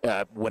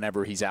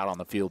whenever he's out on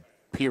the field,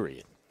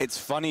 period. It's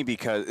funny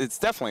because it's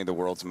definitely the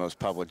world's most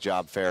public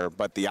job fair,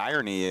 but the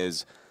irony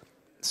is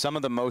some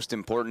of the most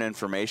important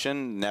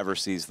information never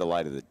sees the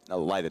light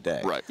of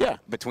day. Right. Yeah.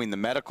 Between the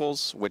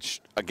medicals,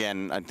 which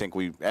again I think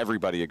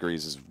everybody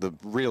agrees is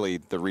really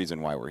the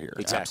reason why we're here.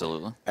 Exactly.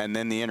 Absolutely. And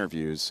then the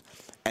interviews.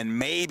 And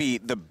maybe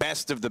the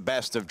best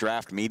of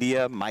draft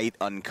media might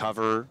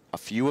uncover a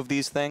few of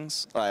these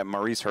things.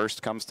 Maurice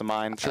Hurst comes to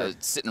mind. Sure.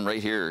 Sitting right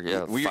here,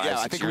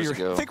 I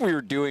think we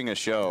were doing a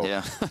show.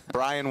 Yeah.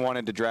 Brian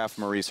wanted to draft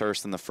Maurice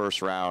Hurst in the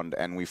 1st round,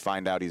 and we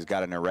find out he's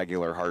got an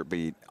irregular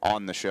heartbeat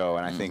on the show,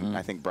 and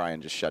I think Brian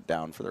just shut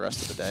down for the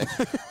rest of the day.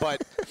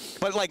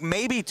 but like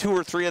maybe 2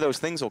 or 3 of those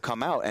things will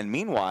come out, and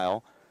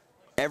meanwhile,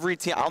 every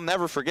team, I'll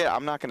never forget,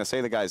 I'm not going to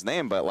say the guy's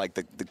name, but like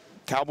the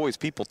Cowboys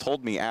people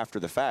told me after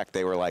the fact,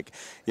 they were like,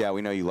 yeah,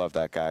 we know you love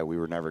that guy. We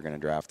were never going to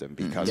draft him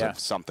because of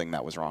something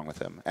that was wrong with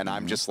him. And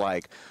I'm just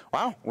like,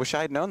 wow, wish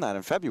I had known that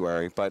in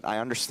February, but I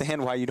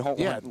understand why you don't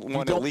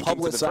want to leak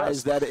into the press.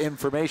 Publicize that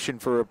information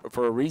for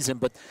a reason,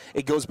 but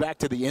it goes back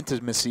to the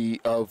intimacy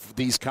of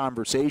these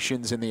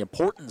conversations and the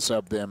importance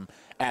of them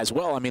as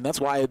well.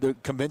 That's why the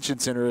convention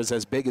center is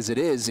as big as it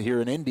is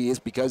here in Indy, is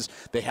because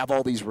they have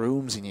all these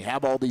rooms and you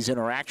have all these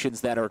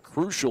interactions that are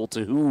crucial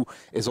to who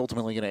is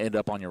ultimately going to end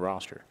up on your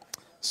roster.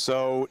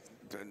 So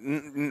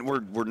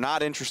we're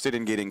not interested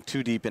in getting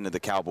too deep into the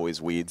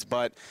Cowboys weeds,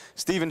 but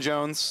Stephen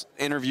Jones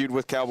interviewed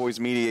with Cowboys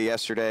media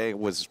yesterday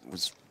was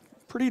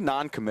pretty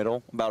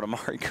non-committal about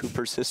Amari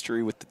Cooper's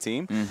history with the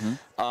team.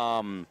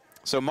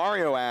 So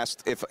Mario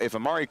asked if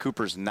Amari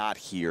Cooper's not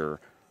here,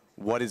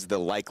 what is the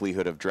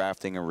likelihood of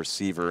drafting a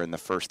receiver in the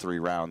first 3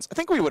 rounds? I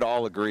think we would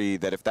all agree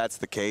that if that's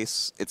the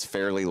case, it's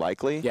fairly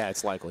likely. Yeah,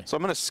 it's likely. So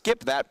I'm going to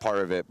skip that part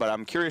of it, but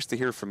I'm curious to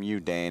hear from you,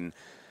 Dane.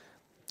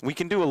 We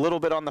can do a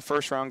little bit on the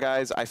first round,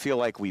 guys. I feel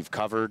like we've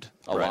covered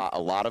a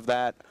lot of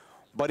that.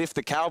 But if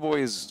the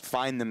Cowboys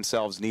find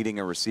themselves needing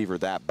a receiver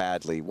that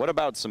badly, what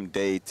about some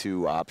day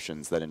 2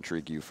 options that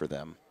intrigue you for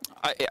them?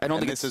 I don't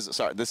think this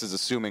is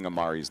assuming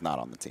Amari's not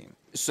on the team.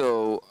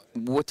 So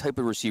what type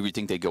of receiver do you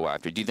think they go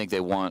after? Do you think they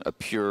want a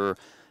pure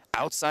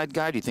outside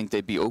guy? Do you think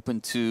they'd be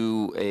open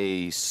to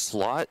a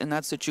slot in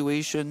that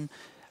situation?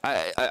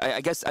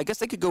 I guess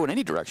they could go in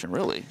any direction,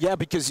 really. Yeah,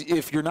 because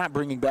if you're not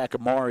bringing back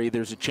Amari,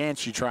 there's a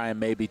chance you try and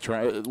maybe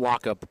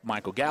lock up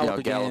Michael Gallup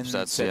again.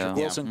 Cedric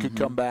Wilson could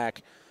come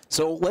back.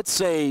 So let's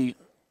say,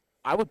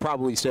 I would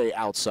probably say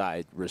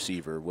outside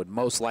receiver would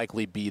most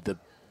likely be the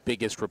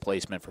biggest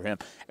replacement for him.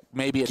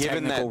 Maybe a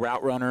technical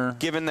route runner.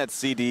 Given that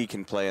CD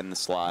can play in the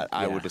slot,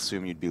 I would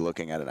assume you'd be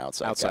looking at an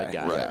outside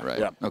guy. Right.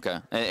 Yep. Okay.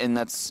 And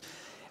that's...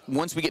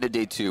 Once we get to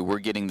day 2, we're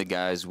getting the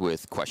guys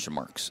with question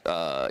marks.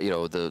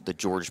 The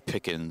George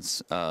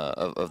Pickens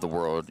of the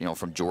world,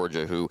 from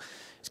Georgia, who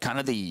is kind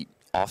of the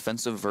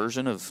offensive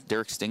version of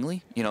Derek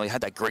Stingley. He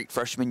had that great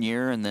freshman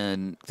year, and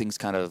then things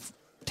kind of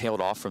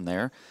tailed off from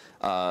there.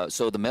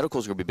 So the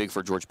medicals are going to be big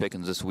for George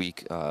Pickens this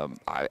week.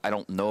 I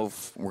don't know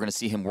if we're going to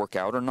see him work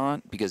out or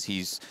not because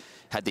he's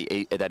had that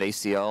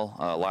ACL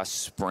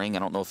last spring. I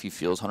don't know if he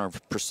feels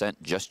 100%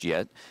 just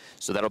yet.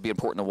 So that'll be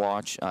important to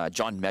watch.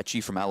 John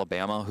Mechie from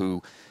Alabama,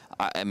 who,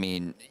 I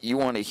mean, you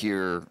want to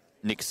hear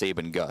Nick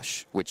Saban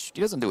gush, which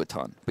he doesn't do a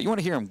ton, but you want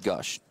to hear him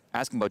gush.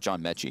 Ask him about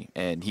John Mechie,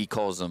 and he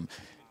calls him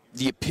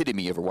the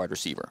epitome of a wide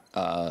receiver.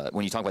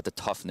 When you talk about the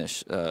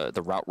toughness,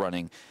 the route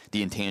running,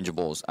 the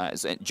intangibles,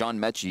 John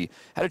Mechie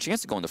had a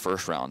chance to go in the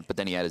first round, but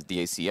then he had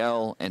the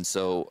ACL, and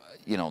so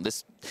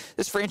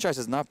this franchise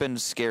has not been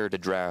scared to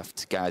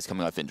draft guys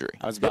coming off injury.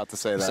 I was about to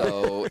say that.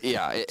 So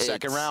yeah,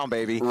 second round,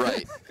 baby.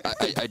 Right,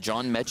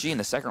 John Mechie in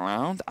the second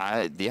round.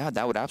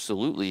 That would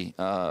absolutely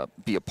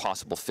be a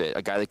possible fit.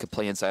 A guy that could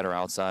play inside or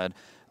outside.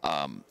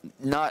 I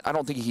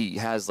don't think he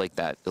has like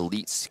that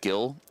elite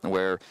skill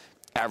where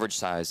average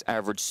size,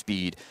 average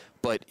speed,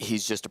 but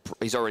he's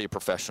already a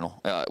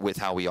professional with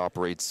how he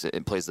operates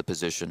and plays the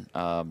position.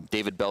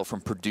 David Bell from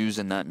Purdue's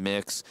in that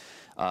mix.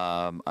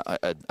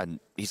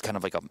 He's kind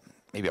of like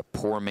maybe a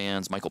poor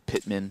man's Michael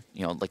Pittman,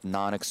 like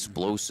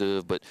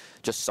non-explosive, but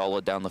just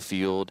solid down the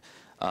field.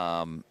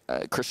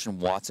 Christian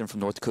Watson from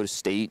North Dakota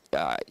State.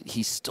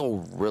 He's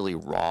still really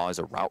raw as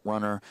a route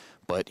runner,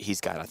 but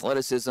he's got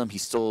athleticism.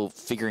 He's still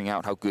figuring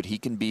out how good he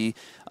can be.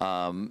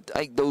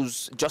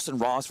 Justin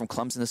Ross from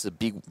Clemson, this is a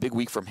big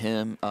week from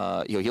him.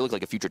 He looked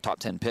like a future top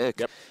 10 pick.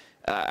 Yep.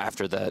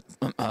 After that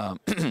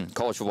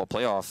college football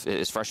playoff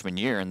his freshman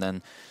year, and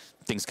then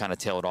things kind of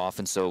tailed off,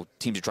 and so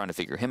teams are trying to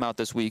figure him out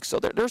this week. So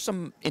there's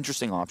some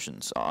interesting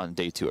options on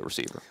day 2 at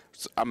receiver.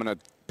 So I'm going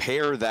to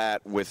pair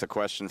that with a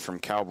question from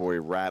Cowboy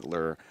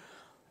Rattler.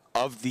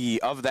 Of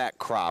that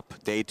crop,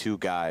 day 2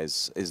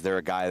 guys, is there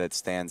a guy that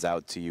stands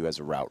out to you as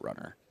a route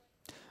runner?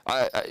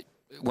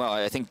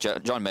 I think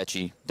John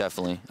Mechie,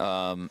 definitely.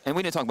 And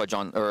we didn't talk about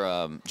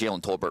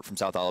Jalen Tolbert from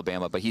South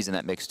Alabama, but he's in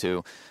that mix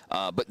too.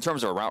 But in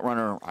terms of a route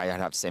runner, I'd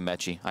have to say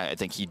Mechie. I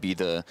think he'd be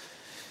the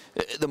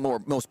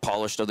most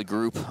polished of the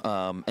group,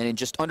 and in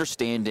just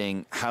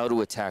understanding how to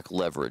attack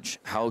leverage,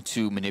 how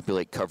to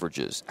manipulate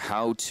coverages,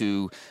 how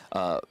to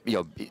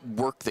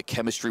work the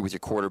chemistry with your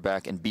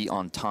quarterback and be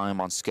on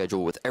time, on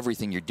schedule with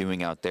everything you're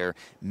doing out there.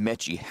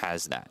 Mechie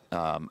has that.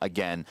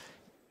 Again,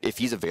 if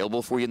he's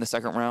available for you in the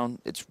second round,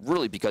 it's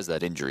really because of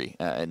that injury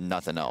and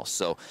nothing else.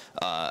 So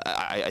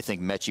I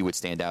think Mechie would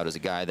stand out as a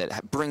guy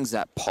that brings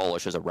that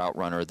polish as a route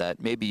runner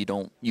that maybe you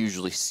don't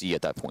usually see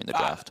at that point in the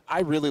draft. I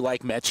really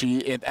like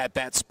Mechie at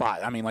that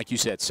spot. I mean, like you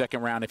said,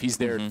 second round, if he's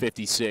there at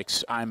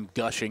 56, I'm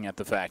gushing at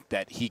the fact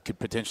that he could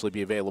potentially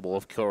be available,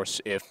 of course,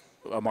 if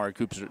Amari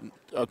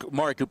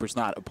Cooper's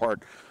not a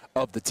part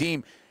of the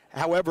team.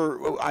 However,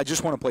 I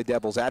just want to play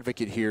devil's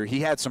advocate here.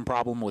 He had some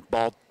problem with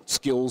ball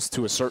skills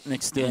to a certain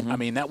extent. I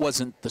mean, that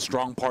wasn't the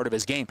strong part of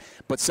his game.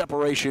 But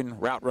separation,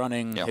 route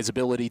running, his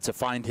ability to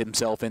find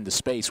himself into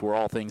space were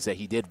all things that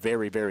he did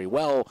very, very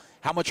well.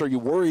 How much are you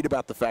worried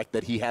about the fact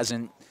that he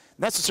hasn't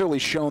necessarily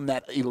shown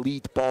that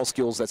elite ball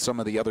skills that some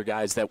of the other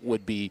guys that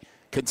would be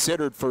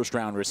considered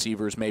first-round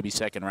receivers, maybe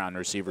second-round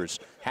receivers,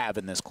 have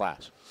in this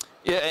class?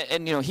 Yeah,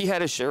 and he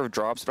had his share of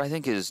drops, but I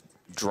think his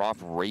drop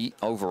rate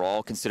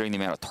overall, considering the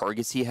amount of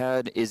targets he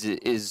had,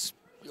 is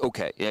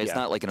okay. It's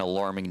not like an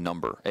alarming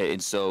number.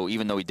 And so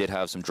even though he did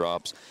have some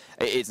drops,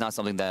 it's not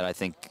something that I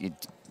think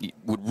it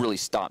would really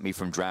stop me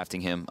from drafting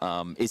him.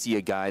 Is he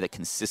a guy that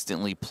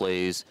consistently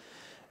plays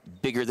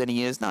bigger than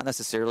he is? Not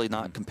necessarily,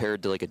 not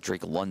compared to like a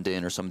Drake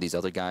London or some of these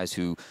other guys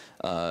who,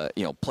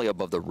 play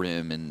above the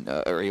rim and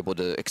are able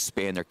to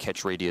expand their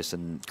catch radius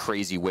in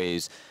crazy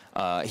ways.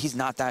 He's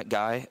not that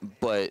guy,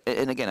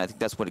 and again, I think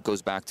that's what it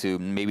goes back to,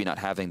 maybe not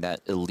having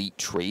that elite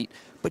trait,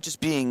 but just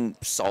being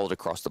solid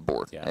across the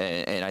board. Yeah.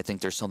 And I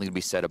think there's something to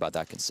be said about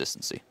that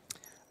consistency.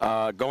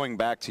 Going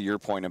back to your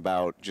point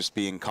about just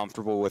being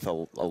comfortable with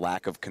a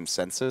lack of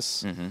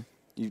consensus,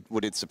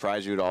 would it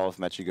surprise you at all if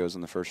Mechie goes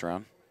in the first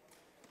round?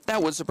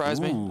 That would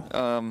surprise me,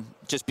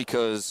 just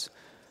because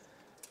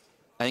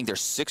I think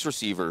there's 6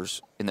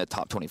 receivers in the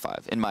top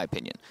 25, in my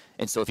opinion.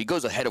 And so if he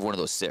goes ahead of one of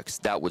those 6,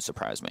 that would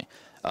surprise me.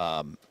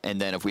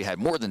 And then if we had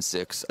more than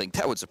 6, I think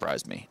that would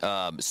surprise me.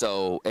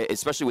 So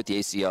especially with the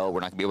ACL, we're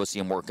not going to be able to see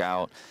him work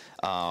out.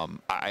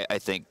 I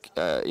think,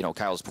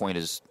 Kyle's point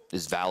is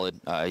valid.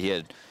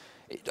 I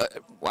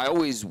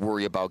always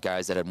worry about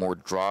guys that had more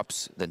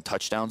drops than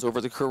touchdowns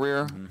over the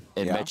career,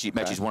 and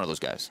Mechie's one of those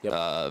guys.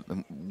 Yep.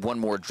 One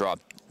more drop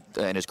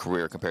in his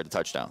career compared to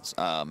touchdowns,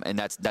 and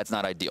that's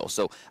not ideal.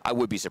 So I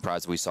would be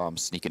surprised if we saw him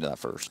sneak into that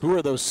first. Who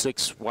are those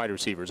 6 wide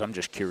receivers? I'm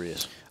just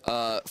curious.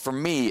 For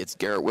me, it's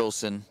Garrett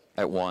Wilson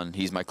at 1.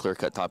 He's my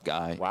clear-cut top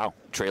guy. Wow.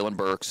 Treylon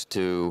Burks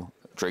 2,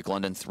 Drake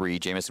London 3,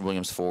 Jamison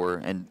Williams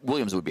 4, and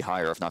Williams would be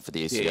higher if not for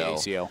the ACL. Yeah,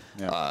 ACL.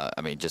 Yeah.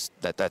 I mean, just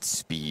that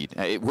speed.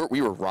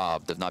 We were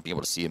robbed of not being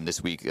able to see him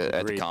this week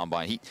at the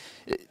Combine. He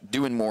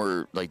doing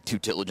more like due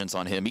diligence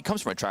on him. He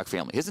comes from a track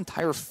family. His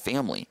entire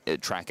family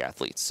track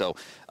athletes. So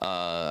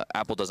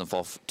apple doesn't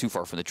fall too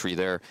far from the tree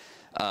there.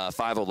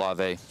 5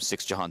 Olave,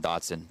 6 Jahan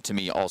Dotson. To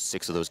me, all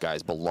 6 of those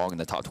guys belong in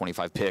the top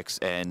 25 picks,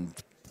 and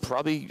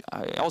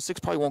all 6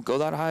 probably won't go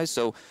that high.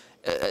 So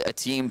a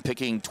team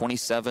picking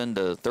 27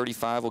 to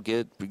 35 will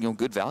get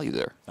good value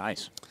there.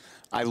 Nice.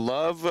 I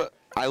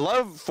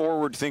love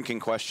forward-thinking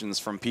questions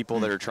from people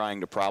that are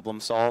trying to problem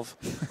solve.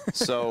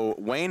 So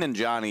Wayne and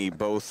Johnny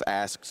both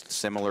asked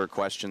similar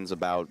questions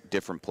about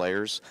different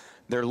players.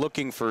 They're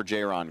looking for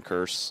Jaron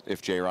Kearse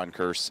if Jaron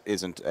Kearse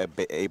isn't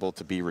able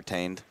to be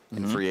retained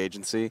in free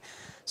agency.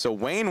 So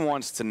Wayne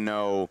wants to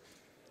know,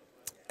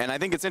 and I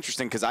think it's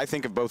interesting because I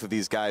think of both of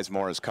these guys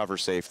more as cover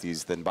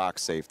safeties than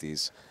box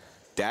safeties.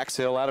 Dax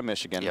Hill out of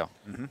Michigan. Yeah.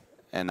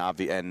 And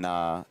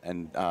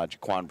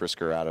Jaquan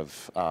Brisker out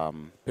of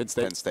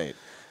Penn State.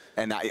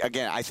 And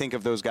I think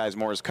of those guys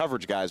more as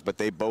coverage guys, but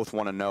they both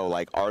want to know,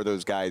 like, are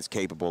those guys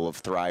capable of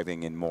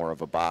thriving in more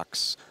of a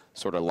box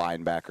sort of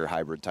linebacker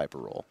hybrid type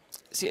of role?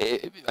 See,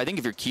 I think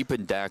if you're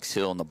keeping Dax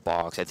Hill in the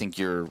box, I think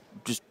you're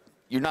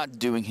not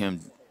doing him.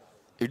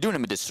 You're doing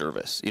him a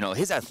disservice.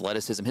 His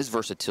athleticism, his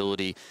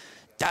versatility.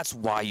 That's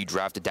why you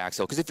drafted Dax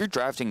Hill. Because if you're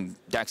drafting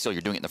Dax Hill,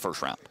 you're doing it in the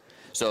first round.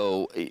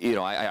 So,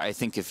 I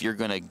think if you're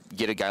going to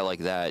get a guy like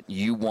that,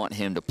 you want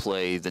him to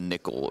play the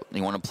nickel.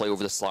 You want to play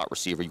over the slot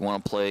receiver. You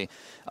want to play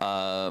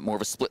more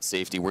of a split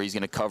safety where he's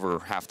going to cover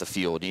half the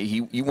field.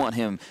 You want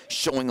him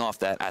showing off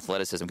that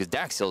athleticism because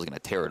Dax Hill is going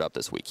to tear it up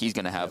this week. He's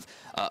going to have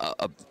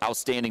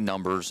outstanding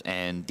numbers,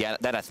 and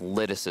that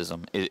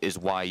athleticism is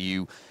why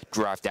you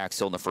draft Dax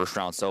Hill in the first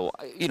round. So,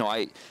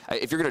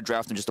 if you're going to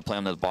draft him just to play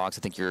him in the box,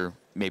 I think you're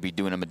maybe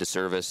doing him a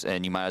disservice,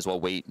 and you might as well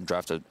wait and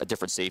draft a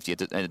different safety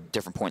at a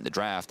different point in the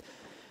draft.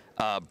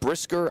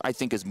 Brisker, I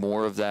think, is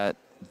more of that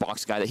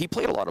box guy. That he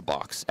played a lot of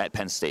box at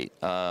Penn State.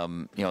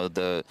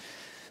 The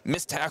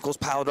missed tackles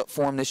piled up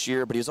for him this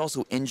year, but he was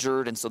also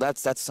injured, and so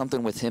that's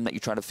something with him that you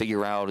try to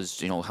figure out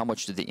is how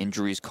much did the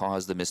injuries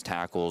cause the missed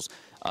tackles.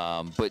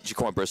 But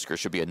Jaquan Brisker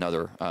should be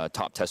another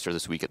top tester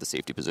this week at the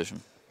safety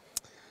position.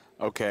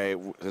 Okay,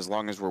 as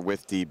long as we're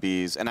with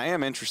DBs, and I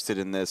am interested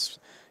in this.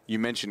 You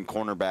mentioned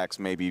cornerbacks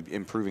maybe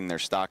improving their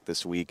stock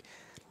this week.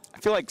 I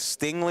feel like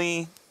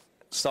Stingley,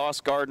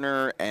 Sauce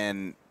Gardner,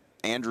 and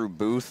Andrew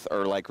Booth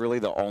are like really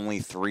the only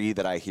 3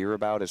 that I hear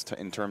about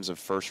in terms of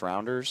first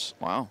rounders.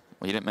 Wow.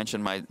 Well, you didn't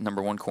mention my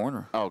number 1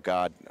 corner. Oh,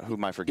 God. Who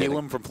am I forgetting?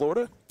 Caleb from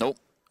Florida? Nope.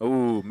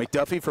 Oh,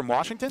 McDuffie from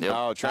Washington? Yep.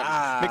 Oh, Trent.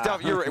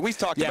 McDuffie. You're right. We've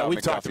talked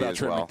about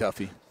Trent well.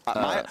 McDuffie.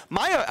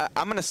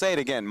 I'm going to say it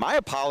again. My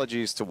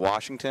apologies to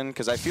Washington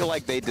because I feel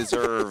like they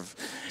deserve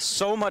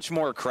so much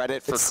more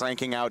credit for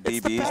cranking out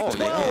DBs than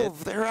they did.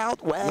 They're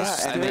out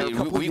west. Yeah,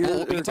 and we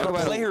can talk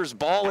about players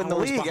ball in the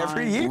league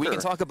every year. We can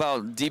talk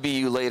about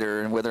DBU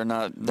later and whether or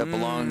not that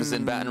belongs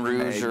in Baton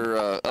Rouge or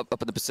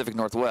up in the Pacific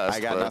Northwest. I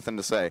got nothing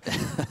to say.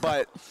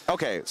 But,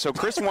 okay, so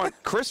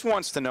Chris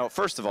wants to know,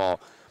 first of all,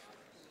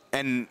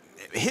 and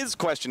his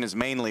question is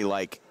mainly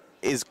like,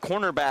 is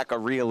cornerback a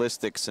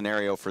realistic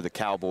scenario for the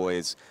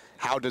Cowboys?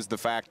 How does the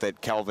fact that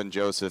Kelvin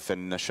Joseph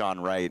and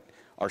Nashawn Wright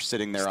are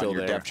sitting there on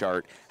your depth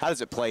chart, how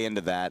does it play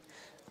into that?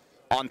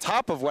 On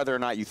top of whether or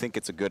not you think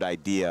it's a good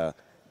idea,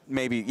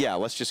 maybe,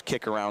 let's just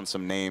kick around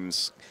some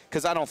names.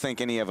 Because I don't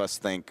think any of us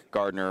think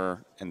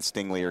Gardner and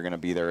Stingley are going to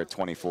be there at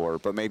 24,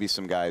 but maybe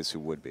some guys who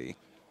would be.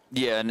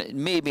 Yeah, and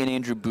maybe an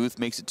Andrew Booth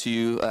makes it to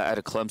you out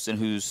of Clemson,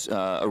 who's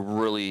a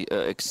really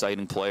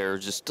exciting player,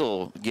 just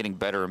still getting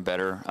better and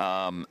better.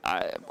 I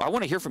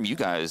want to hear from you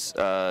guys,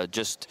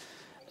 just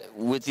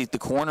with the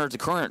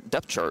current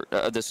depth chart,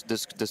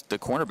 the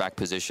cornerback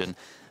position.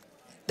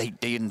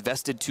 They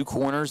invested 2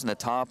 corners in the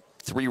top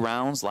 3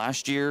 rounds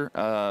last year.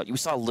 We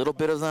saw a little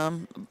bit of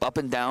them up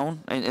and down,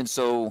 and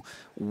so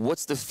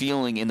what's the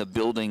feeling in the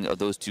building of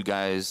those 2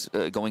 guys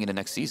going into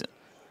next season?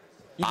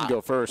 You can go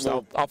first.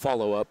 I'll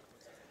follow up.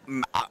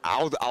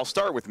 I'll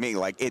start with me.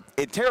 Like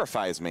it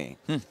terrifies me.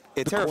 The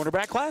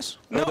cornerback class?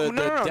 No,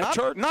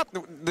 no, not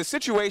the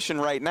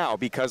situation right now.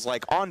 Because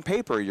like on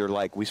paper, you're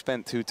like, we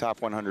spent 2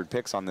 top 100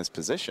 picks on this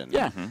position.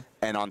 Yeah.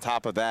 And on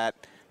top of that,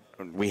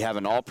 we have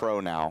an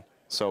All-Pro now,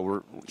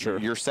 so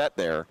you're set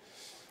there.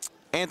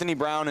 Anthony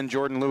Brown and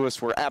Jordan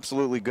Lewis were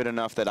absolutely good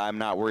enough that I'm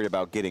not worried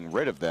about getting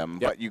rid of them.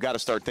 Yep. But you got to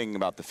start thinking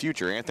about the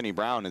future. Anthony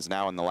Brown is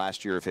now in the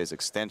last year of his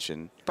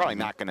extension. Probably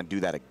not going to do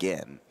that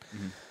again.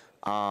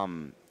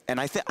 And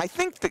I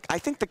think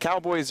the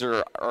Cowboys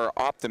are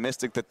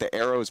optimistic that the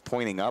arrow is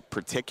pointing up,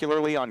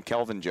 particularly on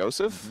Kelvin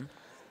Joseph.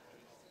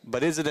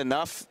 But is it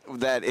enough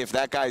that if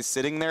that guy's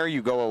sitting there,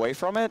 you go away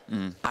from it?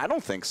 I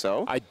don't think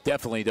so. I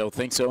definitely don't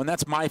think so. And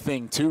that's my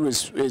thing, too,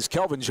 is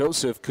Kelvin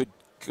Joseph could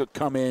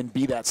come in,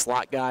 be that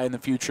slot guy in the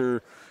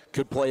future,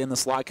 could play in the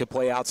slot, could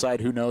play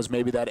outside. Who knows?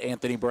 Maybe that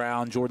Anthony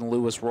Brown, Jordan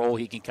Lewis role,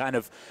 he can kind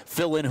of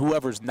fill in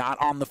whoever's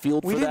not on the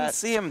field for that. We didn't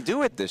see him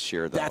do it this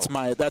year, though. That's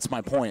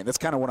my point. That's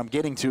kind of what I'm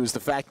getting to is the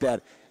fact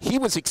that he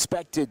was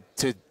expected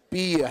to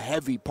be a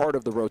heavy part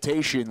of the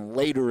rotation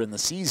later in the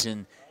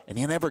season, and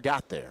he never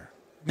got there.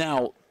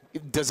 Now,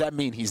 does that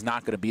mean he's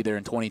not going to be there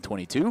in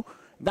 2022?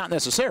 Not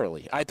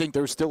necessarily. I think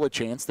there's still a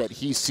chance that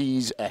he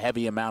sees a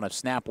heavy amount of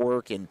snap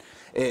work and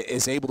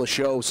is able to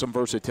show some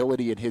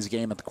versatility in his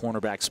game at the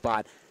cornerback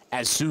spot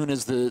as soon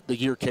as the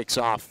year kicks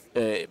off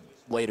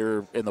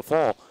later in the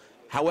fall.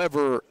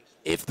 However,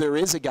 if there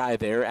is a guy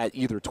there at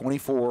either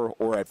 24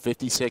 or at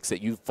 56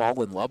 that you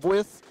fall in love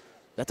with,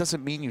 that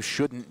doesn't mean you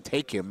shouldn't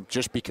take him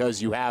just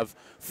because you have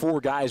 4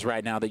 guys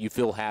right now that you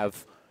feel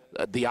have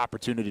the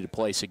opportunity to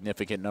play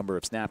significant number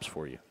of snaps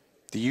for you.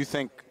 Do you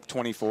think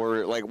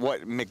 24, like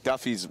what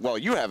McDuffie's, well,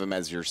 you have him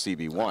as your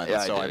CB1. Yeah,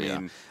 so I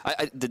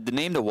do, the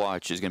name to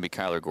watch is going to be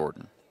Kyler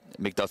Gordon,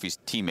 McDuffie's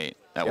teammate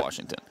at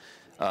Washington.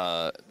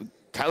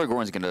 Kyler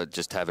Gordon's going to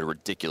just have a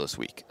ridiculous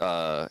week.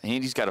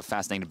 He's got a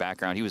fascinating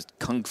background. He was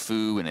kung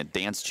fu and a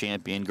dance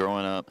champion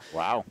growing up.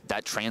 Wow.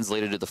 That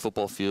translated to the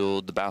football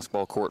field, the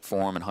basketball court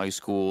for him in high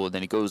school.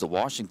 Then he goes to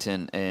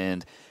Washington,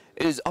 and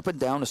it is up and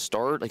down to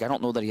start. Like, I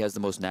don't know that he has the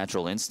most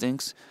natural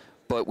instincts.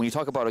 But when you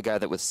talk about a guy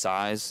that with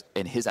size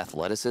and his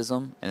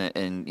athleticism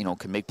and you know,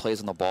 can make plays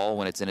on the ball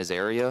when it's in his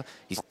area,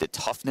 he's the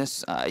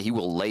toughness. He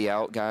will lay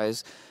out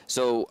guys.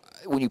 So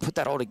when you put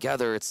that all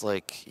together, it's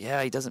like,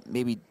 yeah, he doesn't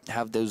maybe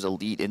have those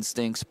elite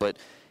instincts, but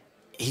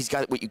he's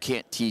got what you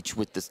can't teach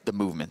with the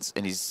movements.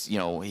 And he's, you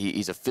know,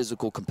 he's a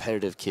physical,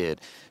 competitive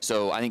kid.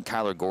 So I think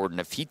Kyler Gordon,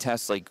 if he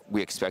tests like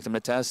we expect him to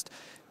test,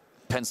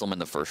 pencil him in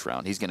the first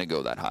round. He's going to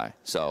go that high.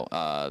 So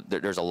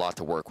there's a lot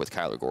to work with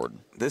Kyler Gordon.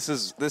 This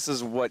is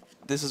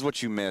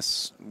what you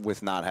miss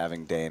with not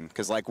having Dane,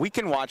 because like we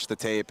can watch the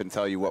tape and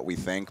tell you what we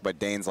think, but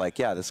Dane's like,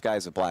 yeah, this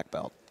guy's a black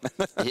belt.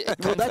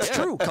 Well, that's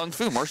true. Kung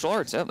Fu, martial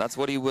arts. Yeah, that's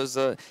what he was.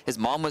 His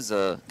mom was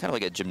kind of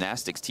like a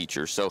gymnastics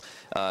teacher, so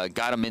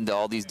got him into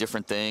all these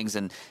different things.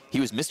 And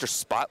he was Mr.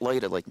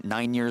 Spotlight at like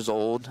 9 years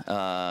old.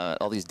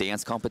 All these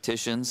dance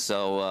competitions.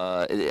 So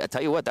I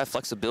tell you what, that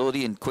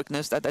flexibility and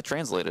quickness that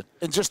translated.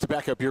 And just to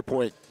back up your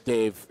point,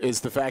 Dave,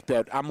 is the fact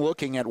that I'm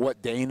looking at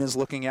what Dane is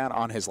looking at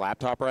on his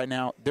laptop right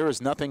now. There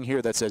is nothing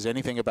here that says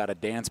anything about a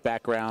dance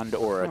background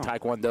or a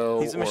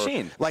taekwondo. He's a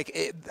machine.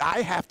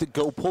 I have to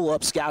go pull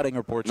up scouting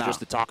reports just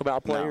to talk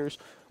about players,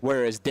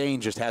 whereas Dane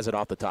just has it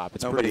off the top.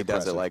 It's Nobody pretty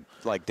does it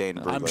impressive. like Dane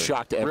Brugler. I'm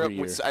shocked every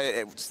year.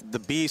 The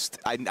Beast,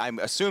 I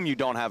assume you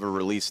don't have a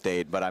release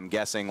date, but I'm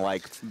guessing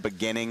like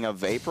beginning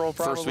of April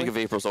probably? First week of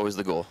April is always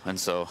the goal. And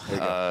so,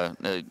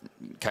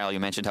 Kyle, you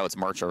mentioned how it's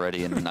March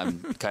already, and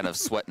I'm kind of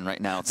sweating right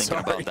now thinking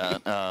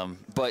about that.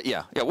 But,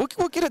 yeah, we'll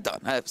get it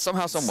done.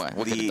 Somehow, some way,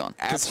 we'll get it done.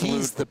 Because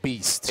he's the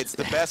Beast. It's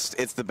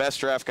the best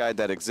draft guide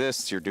that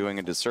exists. You're doing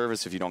a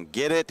disservice if you don't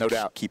get it. No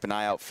doubt. Keep an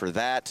eye out for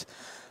that.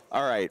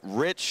 All right,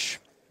 Rich.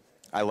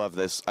 I love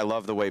this. I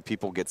love the way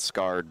people get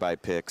scarred by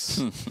picks.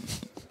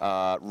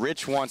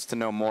 Rich wants to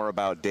know more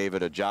about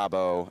David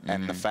Ojabo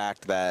and the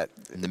fact that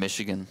the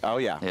Michigan. Oh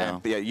yeah.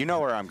 You know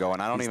where I'm going.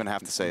 I don't even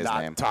have to say his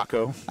name.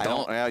 Taco. I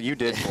don't. You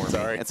did for me.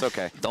 Sorry. It's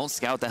okay. Don't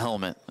scout the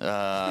helmet.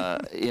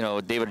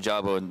 David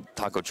Ojabo and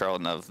Taco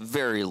Charlton have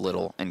very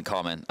little in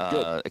common,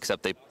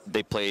 except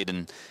they played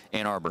in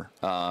Ann Arbor.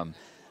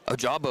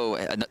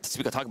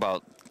 Ojabo, talk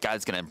about guy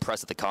that's going to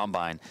impress at the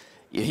combine.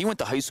 He went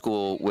to high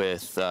school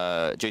with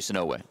Jason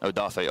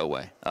Odafe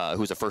Owe,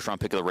 who was a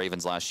first-round pick of the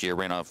Ravens last year,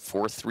 ran a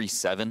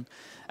 4.37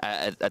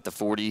 at the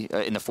 40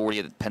 in the 40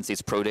 at Penn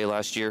State's Pro Day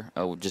last year.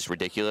 Just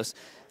ridiculous.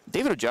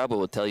 David Ojabo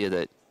will tell you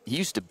that he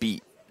used to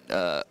beat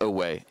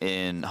Owe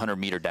in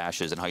 100-meter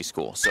dashes in high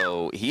school.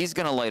 So he's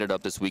going to light it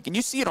up this week, and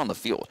you see it on the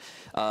field.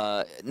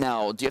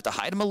 Now, do you have to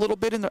hide him a little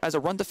bit as a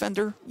run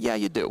defender? Yeah,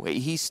 you do.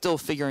 He's still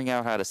figuring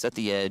out how to set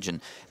the edge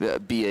and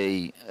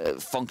be a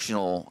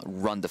functional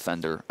run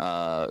defender,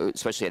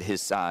 especially at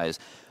his size.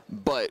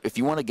 But if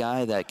you want a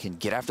guy that can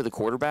get after the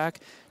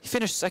quarterback, he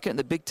finished second in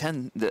the Big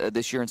Ten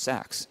this year in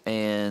sacks.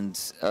 And,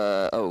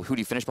 who did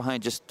he finish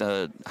behind? Just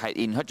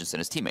Aiden Hutchinson,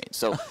 his teammate.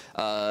 So,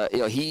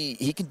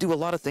 he can do a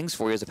lot of things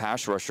for you as a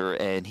pass rusher,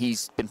 and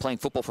he's been playing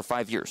football for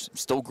 5 years.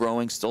 Still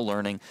growing, still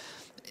learning.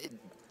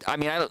 I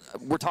mean,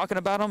 we're talking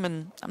about him,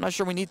 and I'm not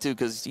sure we need to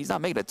because he's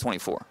not made it at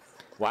 24.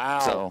 Wow.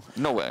 So,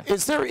 no way.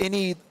 Is there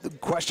any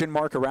question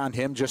mark around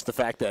him? Just the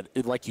fact that,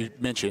 like you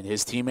mentioned,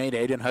 his teammate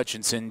Aiden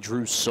Hutchinson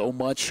drew so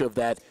much of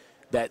that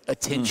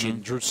attention,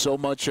 drew so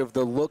much of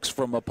the looks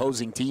from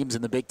opposing teams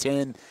in the Big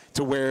Ten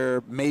to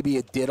where maybe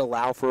it did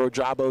allow for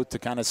Ojabo to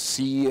kind of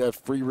see a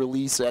free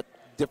release at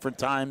different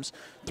times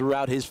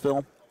throughout his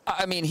film?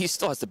 I mean, he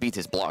still has to beat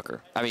his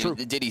blocker. I mean,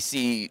 did he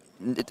see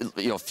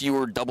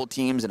fewer double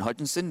teams in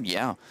Hutchinson?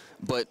 Yeah,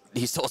 but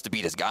he still has to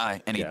beat his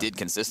guy, and he did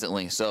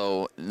consistently.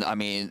 So, I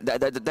mean,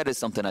 that is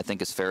something I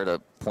think is fair to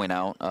point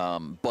out,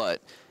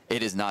 but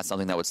it is not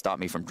something that would stop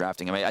me from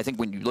drafting him. I think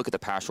when you look at the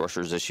pass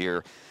rushers this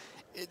year,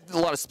 a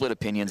lot of split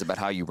opinions about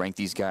how you rank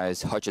these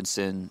guys.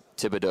 Hutchinson,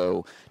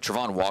 Thibodeau,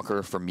 Travon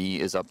Walker, for me,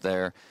 is up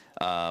there.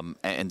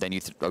 And then you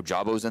throw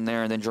Ojabo's in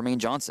there, and then Jermaine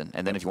Johnson.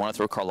 And then if you want to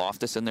throw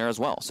Karlaftis in there as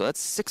well. So that's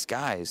 6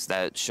 guys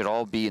that should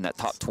all be in that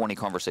top 20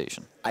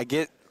 conversation. I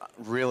get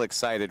real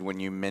excited when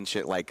you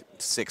mention like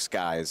 6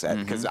 guys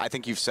because I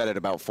think you've said it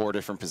about 4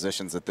 different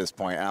positions at this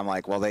point. And I'm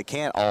like, well, they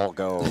can't all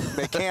go.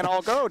 They can't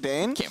all go,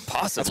 Dane. Can't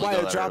possibly.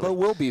 That's why Ojabo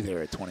will be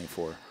there at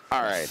 24.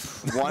 All right,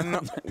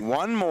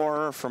 one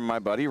more from my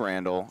buddy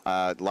Randall.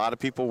 A lot of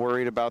people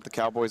worried about the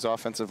Cowboys'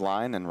 offensive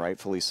line, and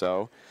rightfully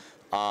so.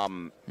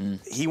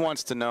 He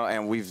wants to know,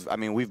 and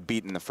we've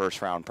beaten the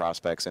first-round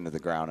prospects into the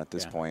ground at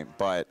this point,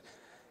 but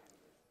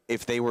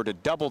if they were to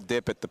double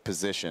dip at the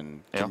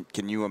position,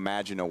 can you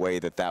imagine a way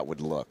that would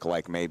look?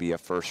 Like maybe a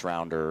first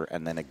rounder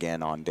and then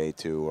again on day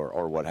 2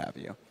 or what have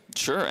you?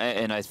 Sure,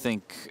 and I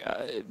think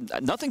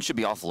nothing should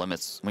be off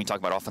limits when you talk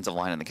about offensive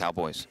line and the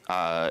Cowboys.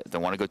 They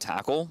want to go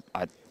tackle,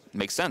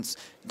 makes sense.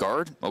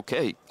 Guard,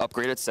 okay.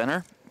 Upgrade at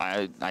center,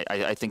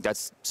 I think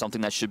that's something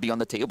that should be on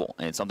the table,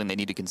 and it's something they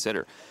need to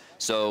consider.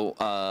 So,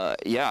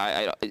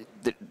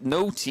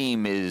 no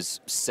team is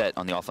set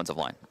on the offensive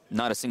line.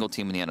 Not a single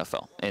team in the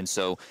NFL. And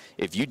so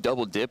if you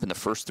double dip in the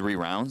first 3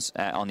 rounds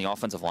on the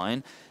offensive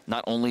line,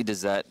 not only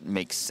does that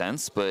make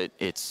sense, but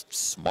it's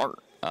smart.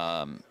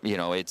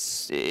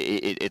 It's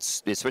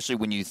especially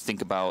when you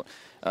think about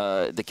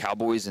the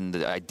Cowboys and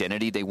the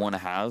identity they want to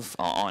have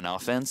on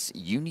offense.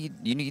 You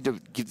need to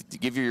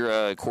give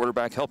your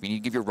quarterback help. You need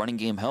to give your running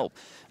game help.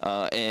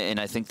 And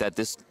I think that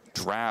this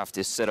draft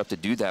is set up to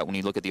do that. When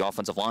you look at the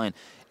offensive line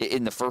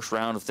in the first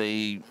round,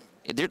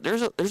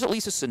 there's at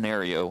least a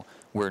scenario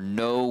where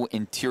no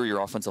interior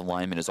offensive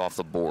lineman is off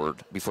the board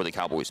before the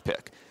Cowboys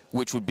pick,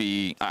 which would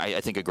be, I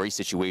think, a great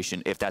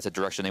situation if that's a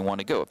direction they want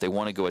to go. If they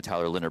want to go a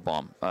Tyler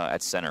Linderbaum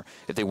at center,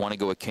 if they want to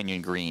go a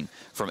Kenyon Green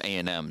from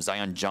A&M,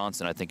 Zion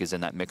Johnson, I think, is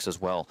in that mix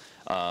as well.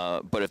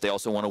 But if they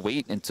also want to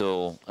wait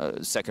until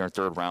second or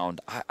third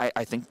round,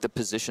 I think the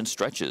position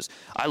stretches.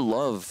 I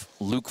love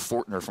Luke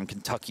Fortner from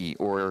Kentucky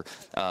or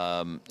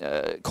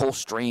Cole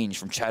Strange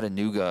from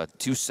Chattanooga,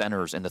 2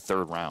 centers in the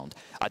third round.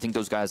 I think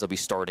those guys will be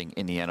starting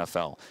in the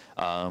NFL.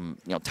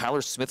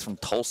 Tyler Smith from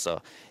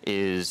Tulsa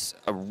is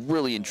a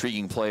really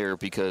intriguing player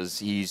because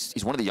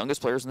he's one of the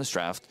youngest players in this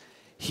draft.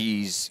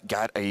 He's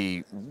got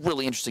a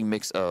really interesting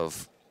mix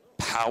of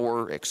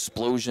power,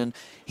 explosion.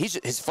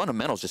 His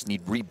fundamentals just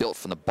need rebuilt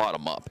from the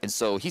bottom up. And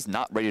so he's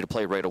not ready to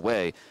play right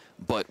away.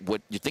 But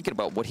what you're thinking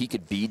about what he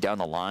could be down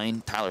the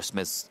line, Tyler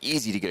Smith's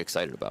easy to get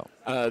excited about.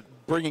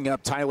 Bringing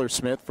up Tyler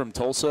Smith from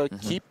Tulsa,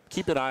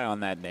 keep an eye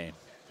on that name.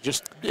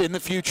 Just in the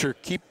future,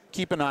 keep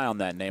an eye on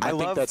that name. I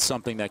think that's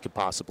something that could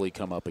possibly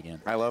come up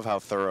again. I love how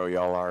thorough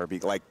y'all are.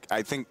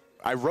 I think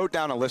I wrote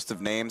down a list of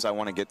names I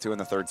want to get to in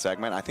the third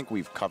segment. I think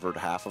we've covered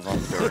half of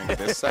them during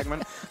this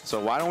segment.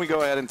 So why don't we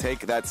go ahead and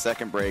take that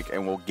second break,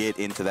 and we'll get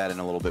into that in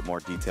a little bit more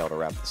detail to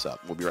wrap this up.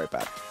 We'll be right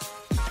back.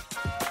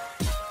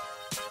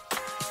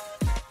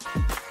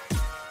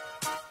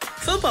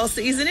 Football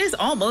season is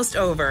almost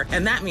over,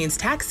 and that means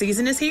tax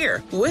season is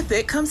here. With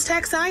it comes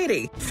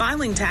Taxiety.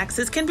 Filing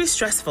taxes can be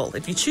stressful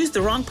if you choose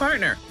the wrong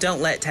partner.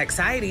 Don't let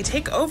Taxiety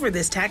take over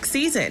this tax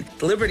season.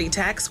 Liberty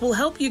Tax will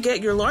help you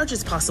get your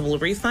largest possible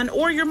refund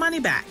or your money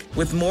back.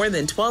 With more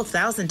than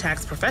 12,000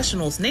 tax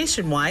professionals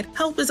nationwide,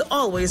 help is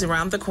always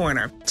around the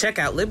corner. Check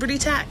out Liberty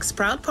Tax,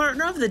 proud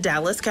partner of the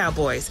Dallas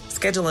Cowboys.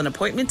 Schedule an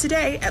appointment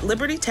today at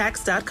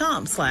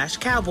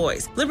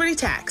libertytax.com/Cowboys. Liberty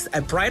Tax,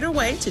 a brighter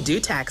way to do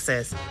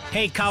taxes.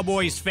 Hey,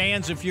 Cowboys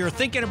fans, if you're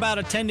thinking about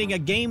attending a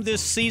game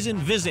this season,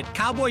 visit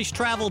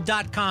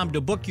cowboystravel.com to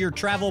book your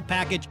travel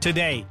package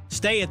today.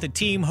 Stay at the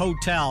team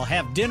hotel,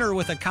 have dinner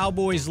with a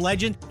Cowboys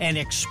legend, and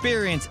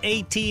experience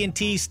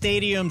AT&T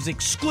Stadium's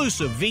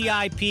exclusive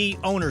VIP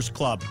Owners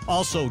Club.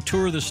 Also,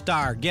 tour the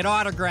Star, get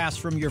autographs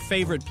from your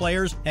favorite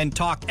players, and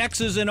talk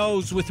X's and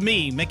O's with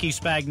me, Mickey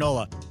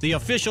Spagnola. The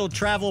official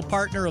travel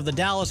partner of the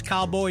Dallas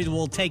Cowboys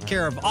will take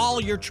care of all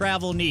your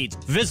travel needs.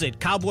 Visit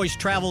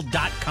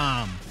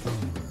cowboystravel.com.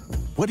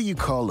 What do you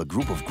call a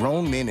group of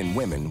grown men and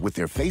women with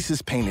their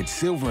faces painted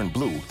silver and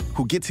blue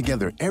who get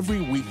together every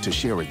week to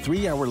share a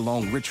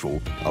 3-hour-long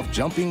ritual of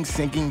jumping,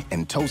 sinking,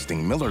 and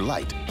toasting Miller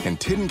Lite and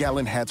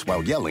 10-gallon hats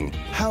while yelling,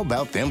 "How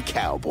about them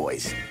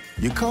Cowboys?"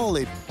 You call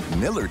it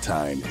Miller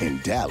Time in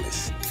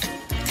Dallas.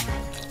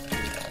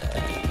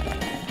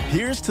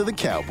 Here's to the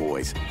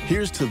Cowboys.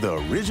 Here's to the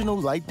original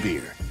light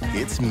beer.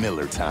 It's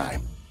Miller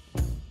Time.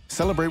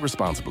 Celebrate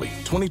responsibly.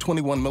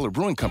 2021 Miller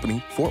Brewing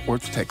Company, Fort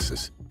Worth,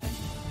 Texas.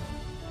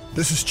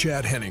 This is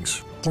Chad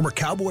Hennings, former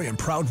cowboy and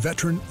proud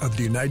veteran of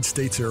the United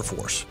States Air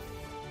Force.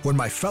 When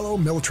my fellow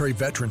military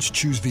veterans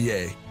choose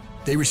VA,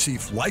 they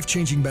receive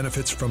life-changing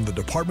benefits from the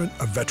Department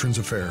of Veterans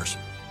Affairs.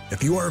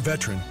 If you are a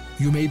veteran,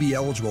 you may be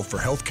eligible for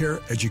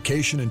healthcare,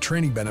 education, and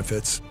training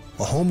benefits,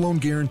 a home loan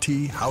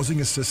guarantee,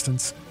 housing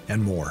assistance,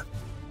 and more.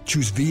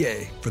 Choose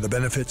VA for the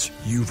benefits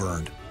you've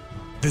earned.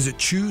 Visit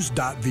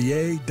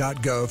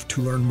choose.va.gov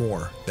to learn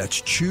more.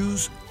 That's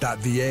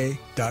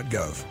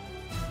choose.va.gov.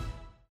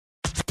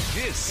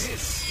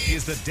 This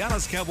is the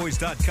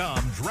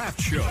DallasCowboys.com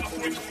Draft Show.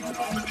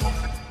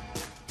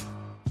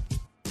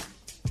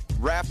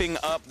 Wrapping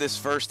up this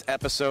first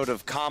episode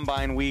of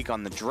Combine Week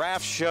on the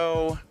Draft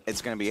Show.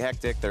 It's going to be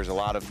hectic. There's a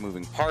lot of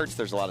moving parts.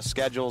 There's a lot of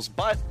schedules.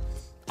 But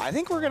I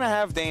think we're going to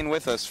have Dane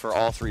with us for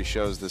all 3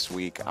 shows this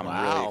week. I'm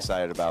really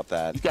excited about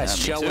that. You guys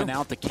shelling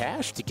out the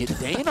cash to get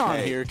Dane on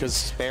here. Because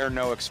spare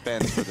no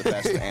expense for the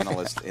best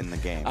analyst in the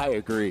game. I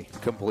agree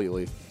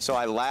completely. So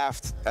I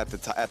laughed at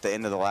the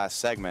end of the last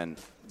segment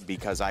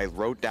because I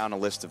wrote down a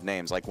list of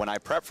names. Like when I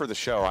prep for the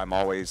show, I'm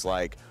always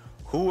like,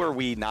 who are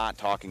we not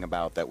talking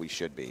about that we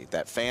should be,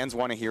 that fans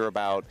want to hear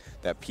about,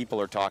 that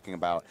people are talking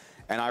about?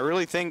 And I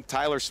really think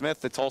Tyler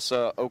Smith, the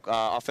Tulsa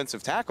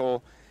offensive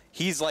tackle,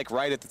 he's like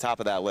right at the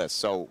top of that list.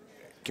 So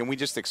can we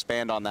just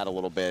expand on that a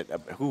little bit,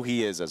 who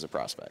he is as a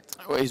prospect?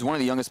 Well, he's one of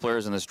the youngest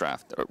players in this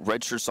draft.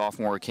 Redshirt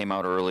sophomore, came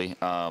out early,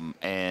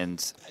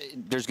 and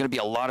there's going to be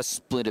a lot of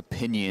split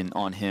opinion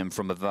on him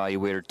from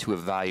evaluator to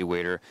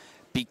evaluator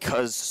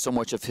because so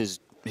much of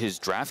his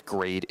draft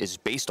grade is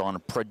based on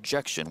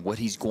projection, what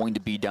he's going to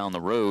be down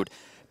the road.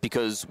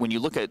 Because when you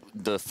look at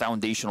the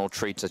foundational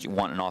traits that you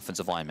want in an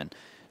offensive lineman,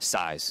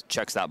 size,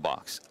 checks that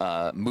box.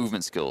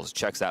 Movement skills,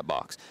 checks that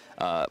box.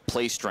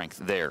 Play strength,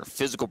 there.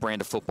 Physical brand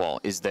of football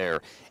is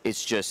there.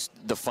 It's just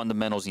the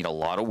fundamentals need a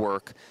lot of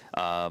work.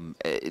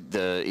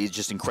 He's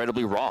just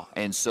incredibly raw.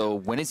 And so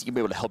when is he going to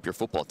be able to help your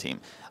football team?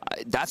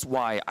 That's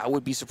why I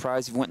would be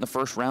surprised if he went in the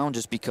first round,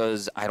 just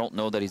because I don't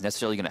know that he's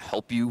necessarily going to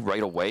help you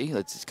right away.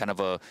 That's kind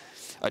of a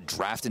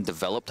draft and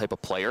develop type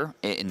of player,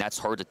 and that's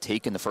hard to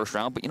take in the first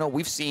round. But,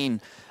 we've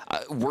seen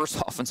worse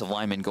offensive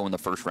linemen go in the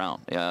first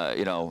round.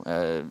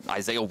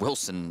 Isaiah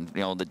Wilson,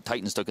 the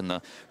Titans took in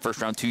the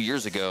first round 2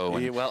 years ago.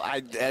 And,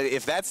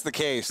 if that's the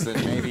case, then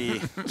maybe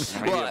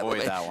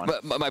avoid that one.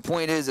 But my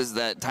point is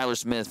that Tyler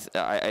Smith,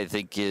 I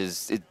think,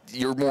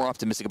 you're more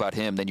optimistic about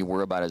him than you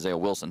were about Isaiah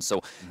Wilson.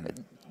 So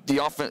the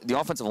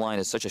offensive line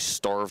is such a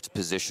starved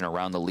position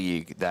around the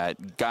league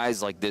that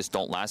guys like this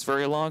don't last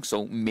very long.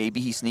 So maybe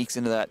he sneaks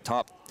into that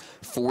top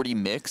 40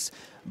 mix.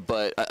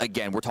 But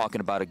again, we're talking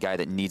about a guy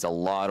that needs a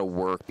lot of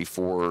work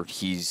before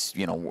he's,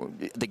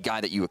 the guy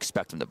that you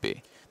expect him to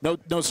be.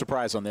 No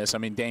surprise on this. I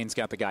mean, Dane's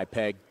got the guy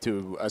pegged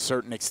to a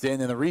certain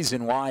extent, and the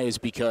reason why is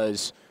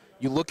because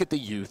you look at the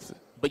youth,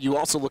 but you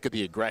also look at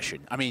the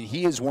aggression. I mean,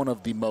 he is one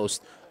of the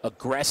most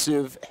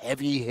aggressive,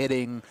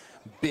 heavy-hitting,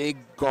 big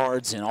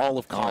guards in all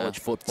of college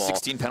football.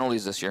 16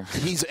 penalties this year.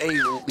 He's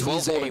a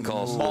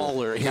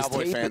mauler.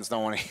 Cowboy fans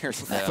don't want to hear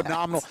that.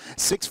 Phenomenal.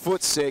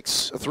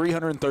 6'6",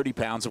 330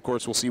 pounds. Of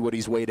course, we'll see what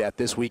he's weighed at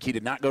this week. He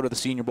did not go to the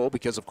Senior Bowl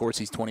because, of course,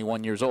 he's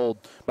 21 years old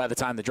by the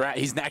time the draft.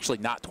 He's actually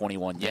not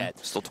 21 yet.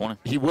 Still 20.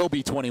 He will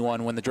be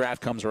 21 when the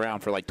draft comes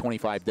around for like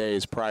 25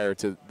 days prior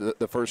to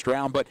the first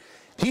round. But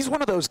he's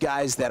one of those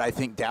guys that I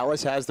think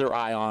Dallas has their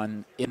eye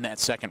on in that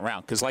second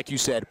round. Because like you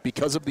said,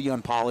 because of the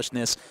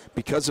unpolishedness,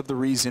 because of the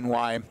reason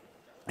why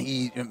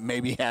he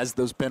maybe has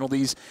those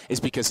penalties, is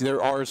because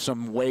there are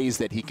some ways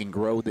that he can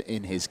grow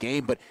in his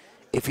game. But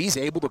if he's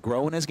able to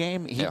grow in his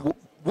game, he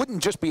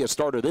wouldn't just be a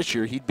starter this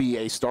year. He'd be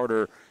a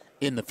starter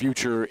in the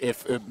future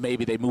if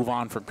maybe they move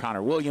on from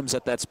Connor Williams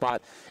at that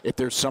spot, if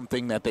there's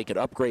something that they could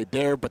upgrade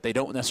there, but they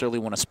don't necessarily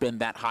want to spend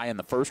that high in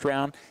the first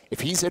round. If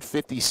he's at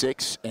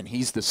 56 and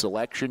he's the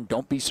selection,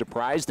 don't be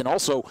surprised, and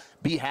also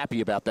be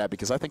happy about that,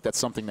 because I think that's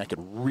something that could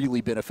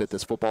really benefit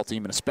this football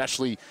team, and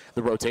especially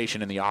the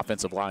rotation in the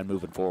offensive line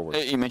moving forward.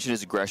 You mentioned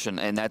his aggression,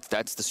 and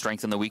that's the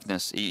strength and the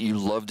weakness. You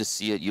love to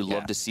see it. You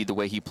love to see the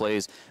way he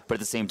plays, but at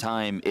the same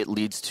time, it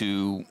leads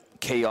to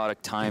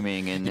chaotic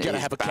timing, and you got to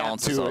have a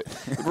balance to it.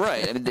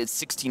 Right. I mean, it's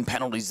 16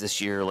 penalties this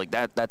year. Like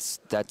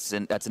that's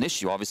an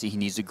issue. Obviously, he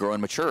needs to grow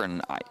and mature.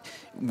 And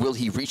will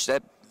he reach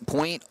that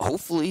point?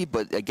 Hopefully,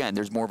 but again,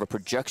 there's more of a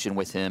projection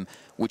with him,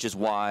 which is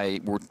why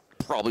we're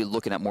probably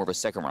looking at more of a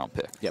second-round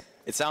pick. Yep.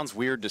 It sounds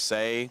weird to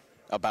say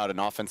about an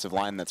offensive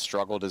line that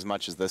struggled as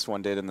much as this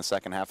one did in the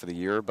second half of the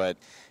year, but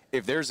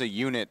if there's a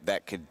unit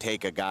that could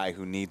take a guy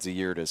who needs a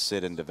year to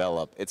sit and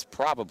develop, it's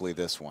probably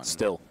this one.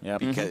 Still, yeah.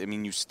 Because, I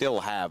mean, you still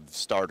have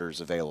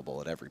starters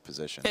available at every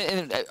position.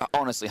 And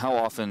honestly, how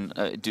often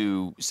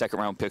do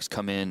second-round picks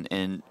come in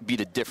and be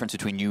the difference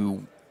between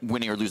you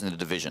winning or losing the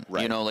division?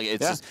 Right.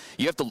 It's just,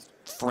 you have to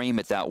frame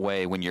it that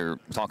way when you're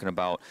talking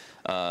about,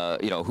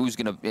 who's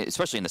going to,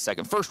 especially in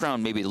the first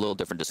round, maybe a little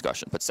different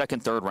discussion, but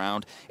second, third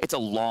round, it's a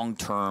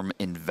long-term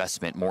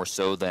investment more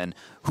so than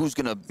who's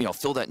going to,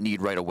 fill that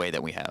need right away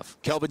that we have.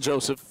 Kelvin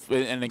Joseph,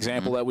 an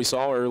example that we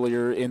saw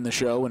earlier in the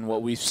show and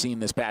what we've seen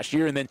this past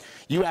year. And then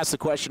you asked the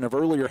question of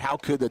earlier, how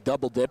could a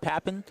double dip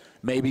happen?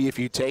 Maybe if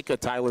you take a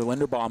Tyler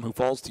Linderbaum who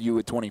falls to you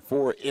at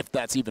 24, if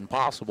that's even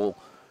possible,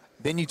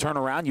 then you turn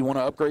around, you want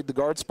to upgrade the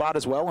guard spot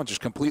as well and just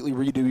completely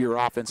redo your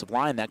offensive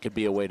line. That could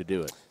be a way to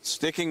do it.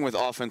 Sticking with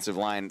offensive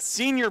line,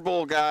 Senior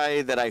Bowl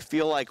guy that I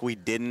feel like we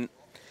didn't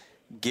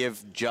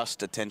give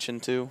just attention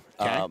to,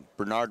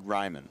 Bernhard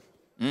Raimann.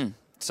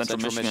 Central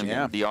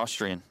Michigan, the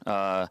Austrian.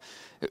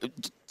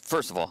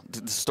 First of all,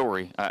 the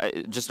story,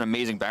 just an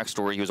amazing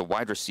backstory. He was a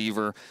wide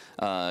receiver,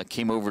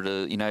 came over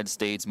to the United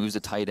States, moves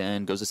to tight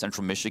end, goes to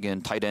Central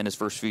Michigan, tight end his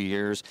first few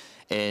years.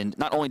 And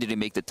not only did he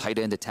make the tight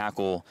end to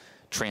tackle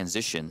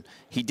transition,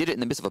 he did it in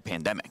the midst of a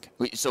pandemic.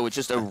 So it's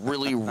just a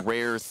really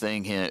rare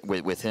thing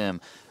with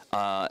him.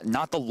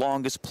 Not the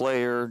longest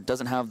player,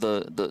 doesn't have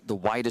the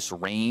widest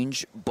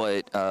range,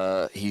 but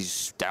he's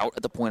stout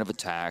at the point of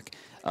attack.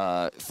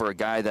 For a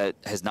guy that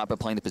has not been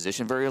playing the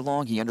position very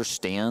long, he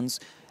understands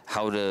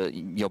how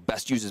to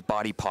best use his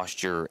body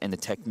posture and the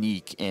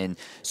technique. And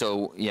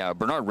so,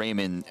 Bernhard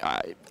Raimann,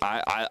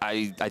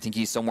 I think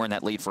he's somewhere in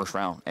that late first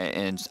round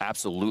and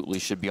absolutely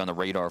should be on the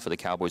radar for the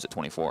Cowboys at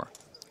 24.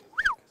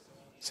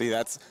 See,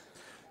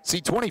 See,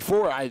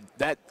 24,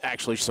 that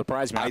actually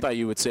surprised me. I thought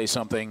you would say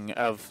something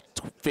of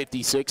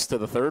 56 to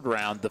the third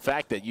round. The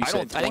fact that you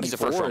said 24 I think he's a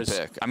first-round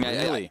pick. I mean,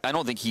 really? I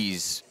don't think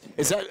he's...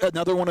 Is that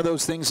another one of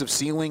those things of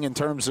ceiling in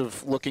terms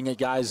of looking at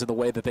guys in the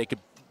way that they could,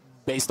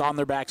 based on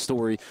their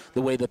backstory,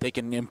 the way that they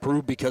can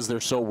improve because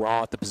they're so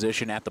raw at the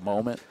position at the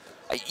moment?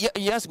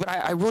 Yes, but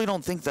I really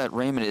don't think that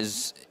Raymond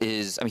is.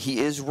 I mean, he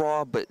is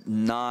raw, but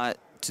not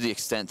to the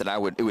extent that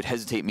it would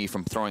hesitate me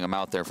from throwing him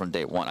out there from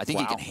day one. I think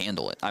he can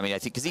handle it. I mean, I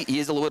think because he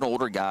is a little bit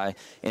older guy,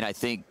 and I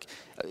think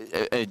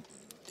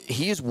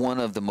he is one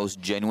of the most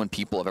genuine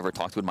people I've ever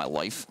talked to in my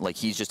life. Like,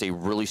 he's just a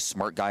really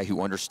smart guy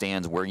who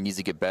understands where he needs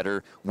to get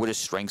better, what his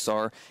strengths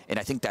are, and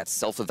I think that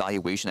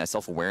self-evaluation, that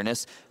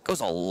self-awareness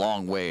goes a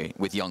long way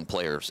with young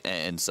players.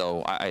 And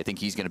so I think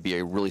he's going to be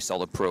a really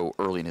solid pro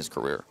early in his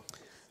career.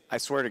 I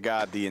swear to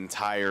God, the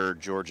entire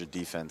Georgia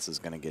defense is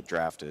going to get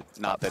drafted.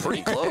 Not that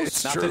pretty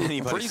close. Not that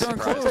anybody's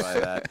surprised by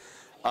that.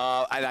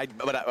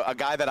 But a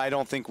guy that I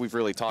don't think we've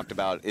really talked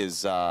about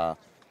is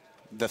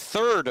the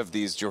third of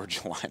these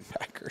Georgia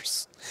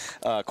linebackers,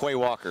 Quay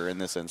Walker in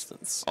this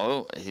instance.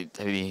 Oh,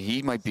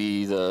 he might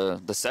be the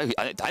second.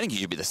 I think he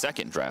should be the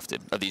second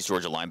drafted of these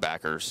Georgia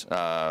linebackers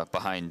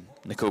behind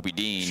Nakobe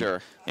Dean,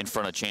 in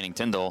front of Channing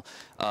Tindall.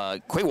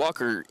 Quay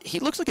Walker, he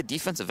looks like a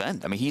defensive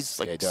end. I mean, he's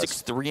like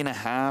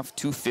 6'3.5",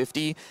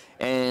 250,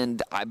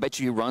 and I bet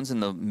you he runs in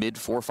the mid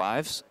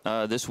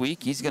 4.5s this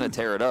week. He's going to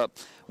tear it up.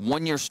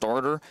 1-year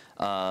starter.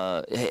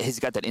 He's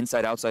got that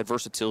inside-outside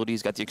versatility.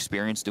 He's got the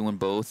experience doing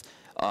both.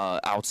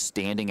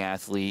 Outstanding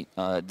athlete.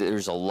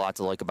 There's a lot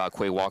to like about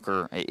Quay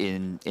Walker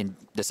in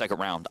the second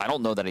round. I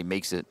don't know that he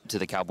makes it to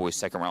the Cowboys'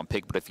 second-round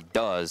pick, but if he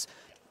does,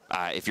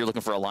 if you're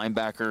looking for a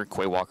linebacker,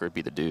 Quay Walker would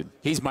be the dude.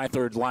 He's my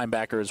third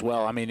linebacker as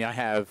well. I mean, I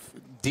have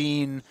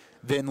Dean,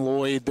 then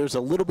Lloyd. There's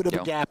a little bit of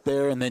a gap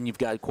there, and then you've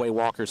got Quay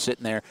Walker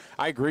sitting there.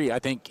 I agree. I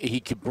think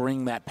he could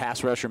bring that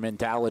pass rusher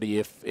mentality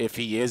if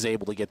he is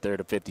able to get there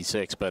to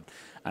 56, but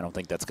I don't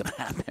think that's going to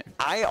happen.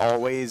 I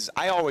always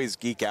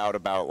geek out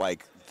about,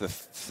 like, the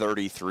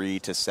 33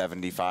 to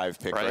 75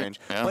 pick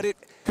range, but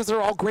because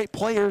they're all great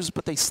players,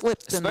 but they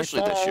slipped, especially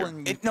and they fall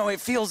this year.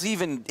 It feels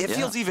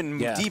even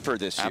deeper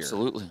this year.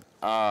 Absolutely.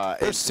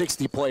 There's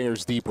 60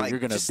 players deeper. You're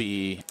going to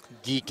be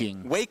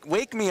geeking.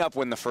 Wake me up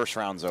when the first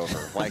round's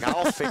over. Like,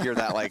 I'll figure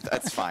that. Like,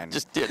 that's fine.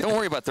 Just don't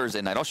worry about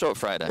Thursday night. I'll show up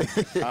Friday.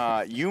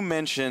 You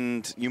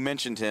mentioned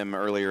him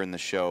earlier in the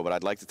show, but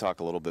I'd like to talk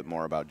a little bit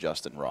more about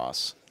Justin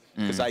Ross,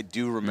 because I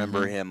do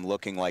remember him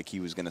looking like he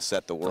was going to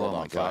set the world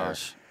on fire.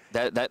 Gosh.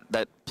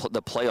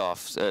 The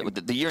playoffs,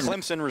 the year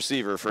Clemson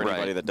receiver for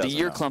anybody that doesn't know. The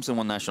year know. Clemson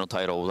won national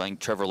title, I think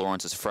Trevor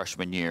Lawrence's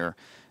freshman year,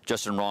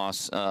 Justin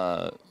Ross,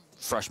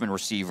 freshman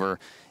receiver.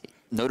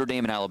 Notre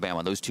Dame and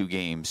Alabama, those two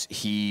games,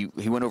 he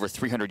went over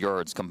 300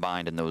 yards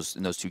combined in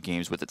those two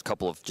games with a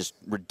couple of just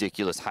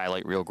ridiculous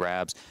highlight reel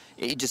grabs.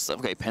 He just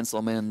pencil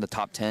him in the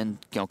top 10,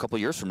 a couple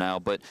of years from now,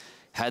 but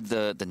had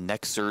the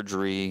neck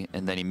surgery,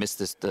 and then he missed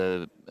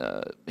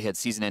he had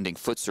season-ending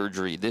foot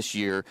surgery this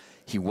year.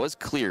 He was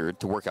cleared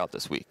to work out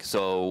this week.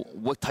 So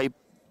what type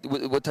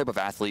of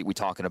athlete are we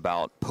talking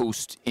about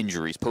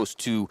post-injuries, post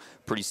two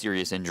pretty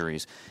serious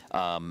injuries?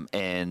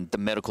 And the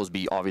medicals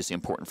be obviously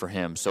important for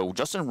him. So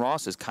Justin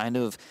Ross is kind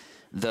of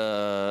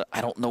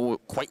I don't know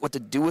quite what to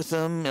do with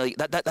him. Like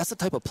that's the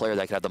type of player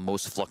that could have the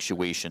most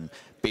fluctuation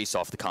based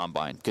off the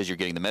combine, because you're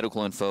getting the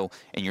medical info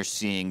and you're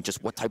seeing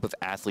just what type of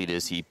athlete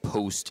is he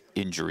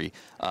post-injury.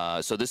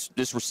 So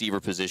this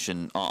receiver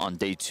position on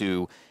day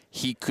 2,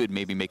 he could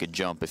maybe make a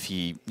jump if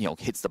he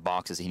hits the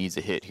boxes he needs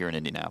to hit here in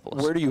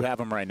Indianapolis. Where do you have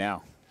him right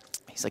now?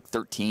 He's like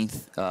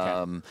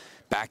 13th,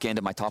 back end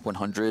of my top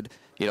 100.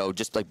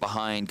 Just like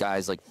behind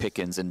guys like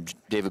Pickens and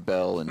David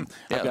Bell, and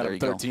I've got him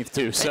 13th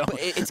too. So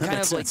it's kind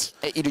of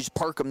like you just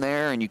park him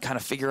there, and you kind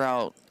of figure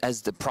out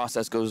as the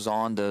process goes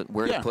on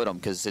where to put him,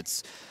 because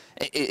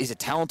he's a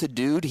talented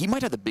dude. He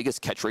might have the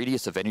biggest catch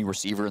radius of any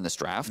receiver in this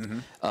draft.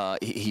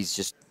 He's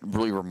just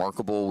really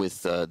remarkable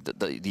with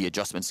the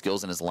adjustment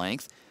skills and his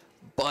length.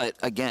 But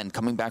again,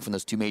 coming back from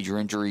those 2 major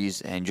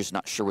injuries and just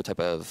not sure what type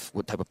of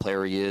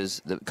player he is,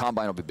 the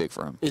combine will be big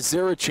for him. Is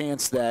there a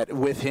chance that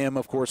with him,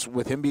 of course,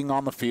 with him being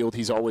on the field,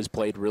 he's always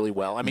played really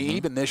well? I mean,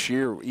 even this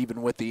year,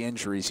 even with the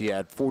injuries, he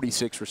had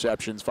 46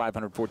 receptions,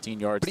 514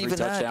 yards, 3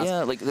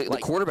 touchdowns. The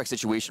quarterback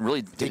situation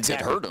really did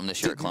hurt him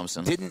this year at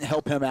Clemson. Didn't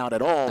help him out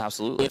at all.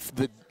 Absolutely.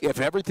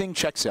 If everything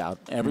checks out,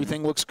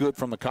 everything looks good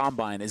from the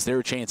combine, is there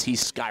a chance he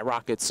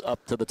skyrockets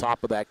up to the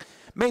top of that,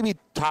 maybe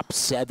top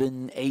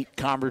 7, 8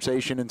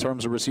 conversation in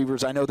terms of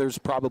receivers? I know there's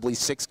probably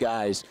 6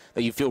 guys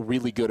that you feel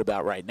really good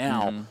about right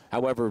now.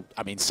 However,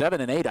 I mean,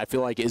 7 and 8 I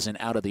feel like isn't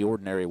out of the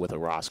ordinary with a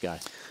Ross guy.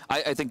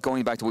 I think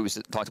going back to what we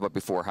talked about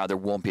before, how there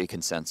won't be a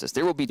consensus.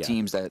 There will be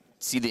teams that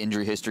see the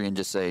injury history and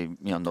just say,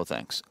 no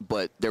thanks.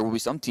 But there will be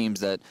some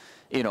teams that,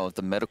 if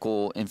the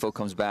medical info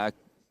comes back,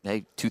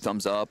 hey, 2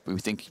 thumbs up. We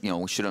think,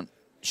 we shouldn't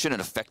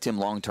shouldn't affect him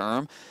long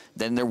term,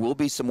 then there will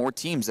be some more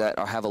teams that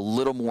have a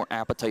little more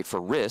appetite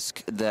for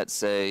risk that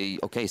say,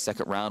 okay,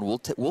 second round,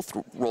 we'll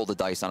roll the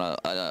dice on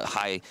a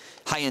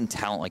high-end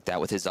talent like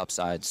that with his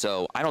upside.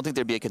 So I don't think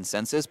there'd be a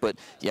consensus, but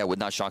yeah, it would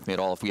not shock me at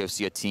all if we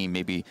see a team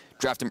maybe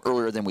draft him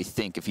earlier than we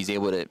think if he's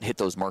able to hit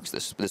those marks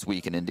this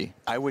week in Indy.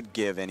 I would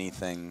give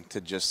anything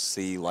to just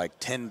see like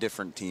 10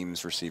 different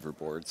teams receiver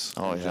boards.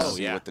 Oh, yeah. Just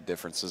see what the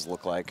differences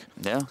look like.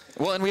 Yeah.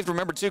 Well, and we have to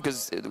remember, too,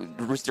 because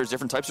there's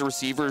different types of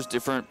receivers,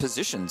 different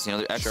positions. You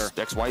know,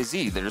 X, Y,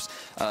 Z. There's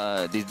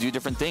they do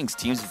different things.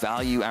 Teams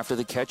value after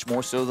the catch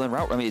more so than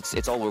route. I mean,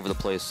 it's all over the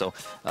place. So,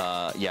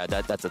 yeah,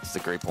 that's a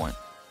great point.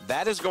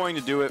 That is going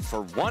to do it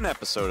for one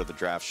episode of the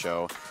Draft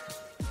Show.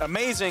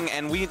 Amazing,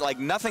 and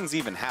nothing's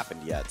even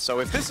happened yet. So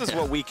if this is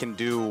what we can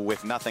do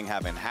with nothing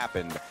having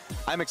happened,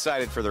 I'm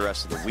excited for the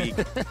rest of the week.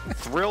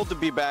 Thrilled to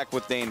be back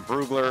with Dane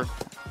Brugler.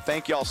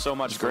 Thank y'all so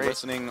much for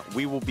listening.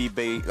 We will be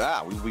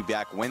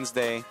back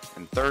Wednesday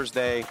and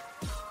Thursday.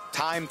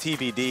 Time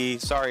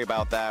TBD. Sorry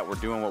about that. We're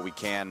doing what we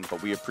can,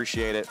 but we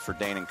appreciate it. For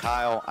Dane and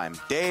Kyle, I'm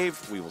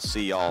Dave. We will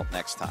see y'all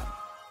next time.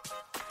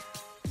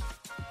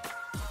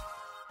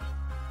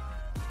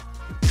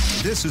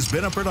 This has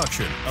been a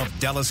production of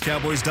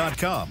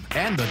DallasCowboys.com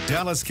and the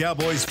Dallas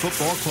Cowboys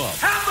Football Club.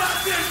 How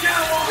about this,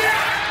 Cowboys?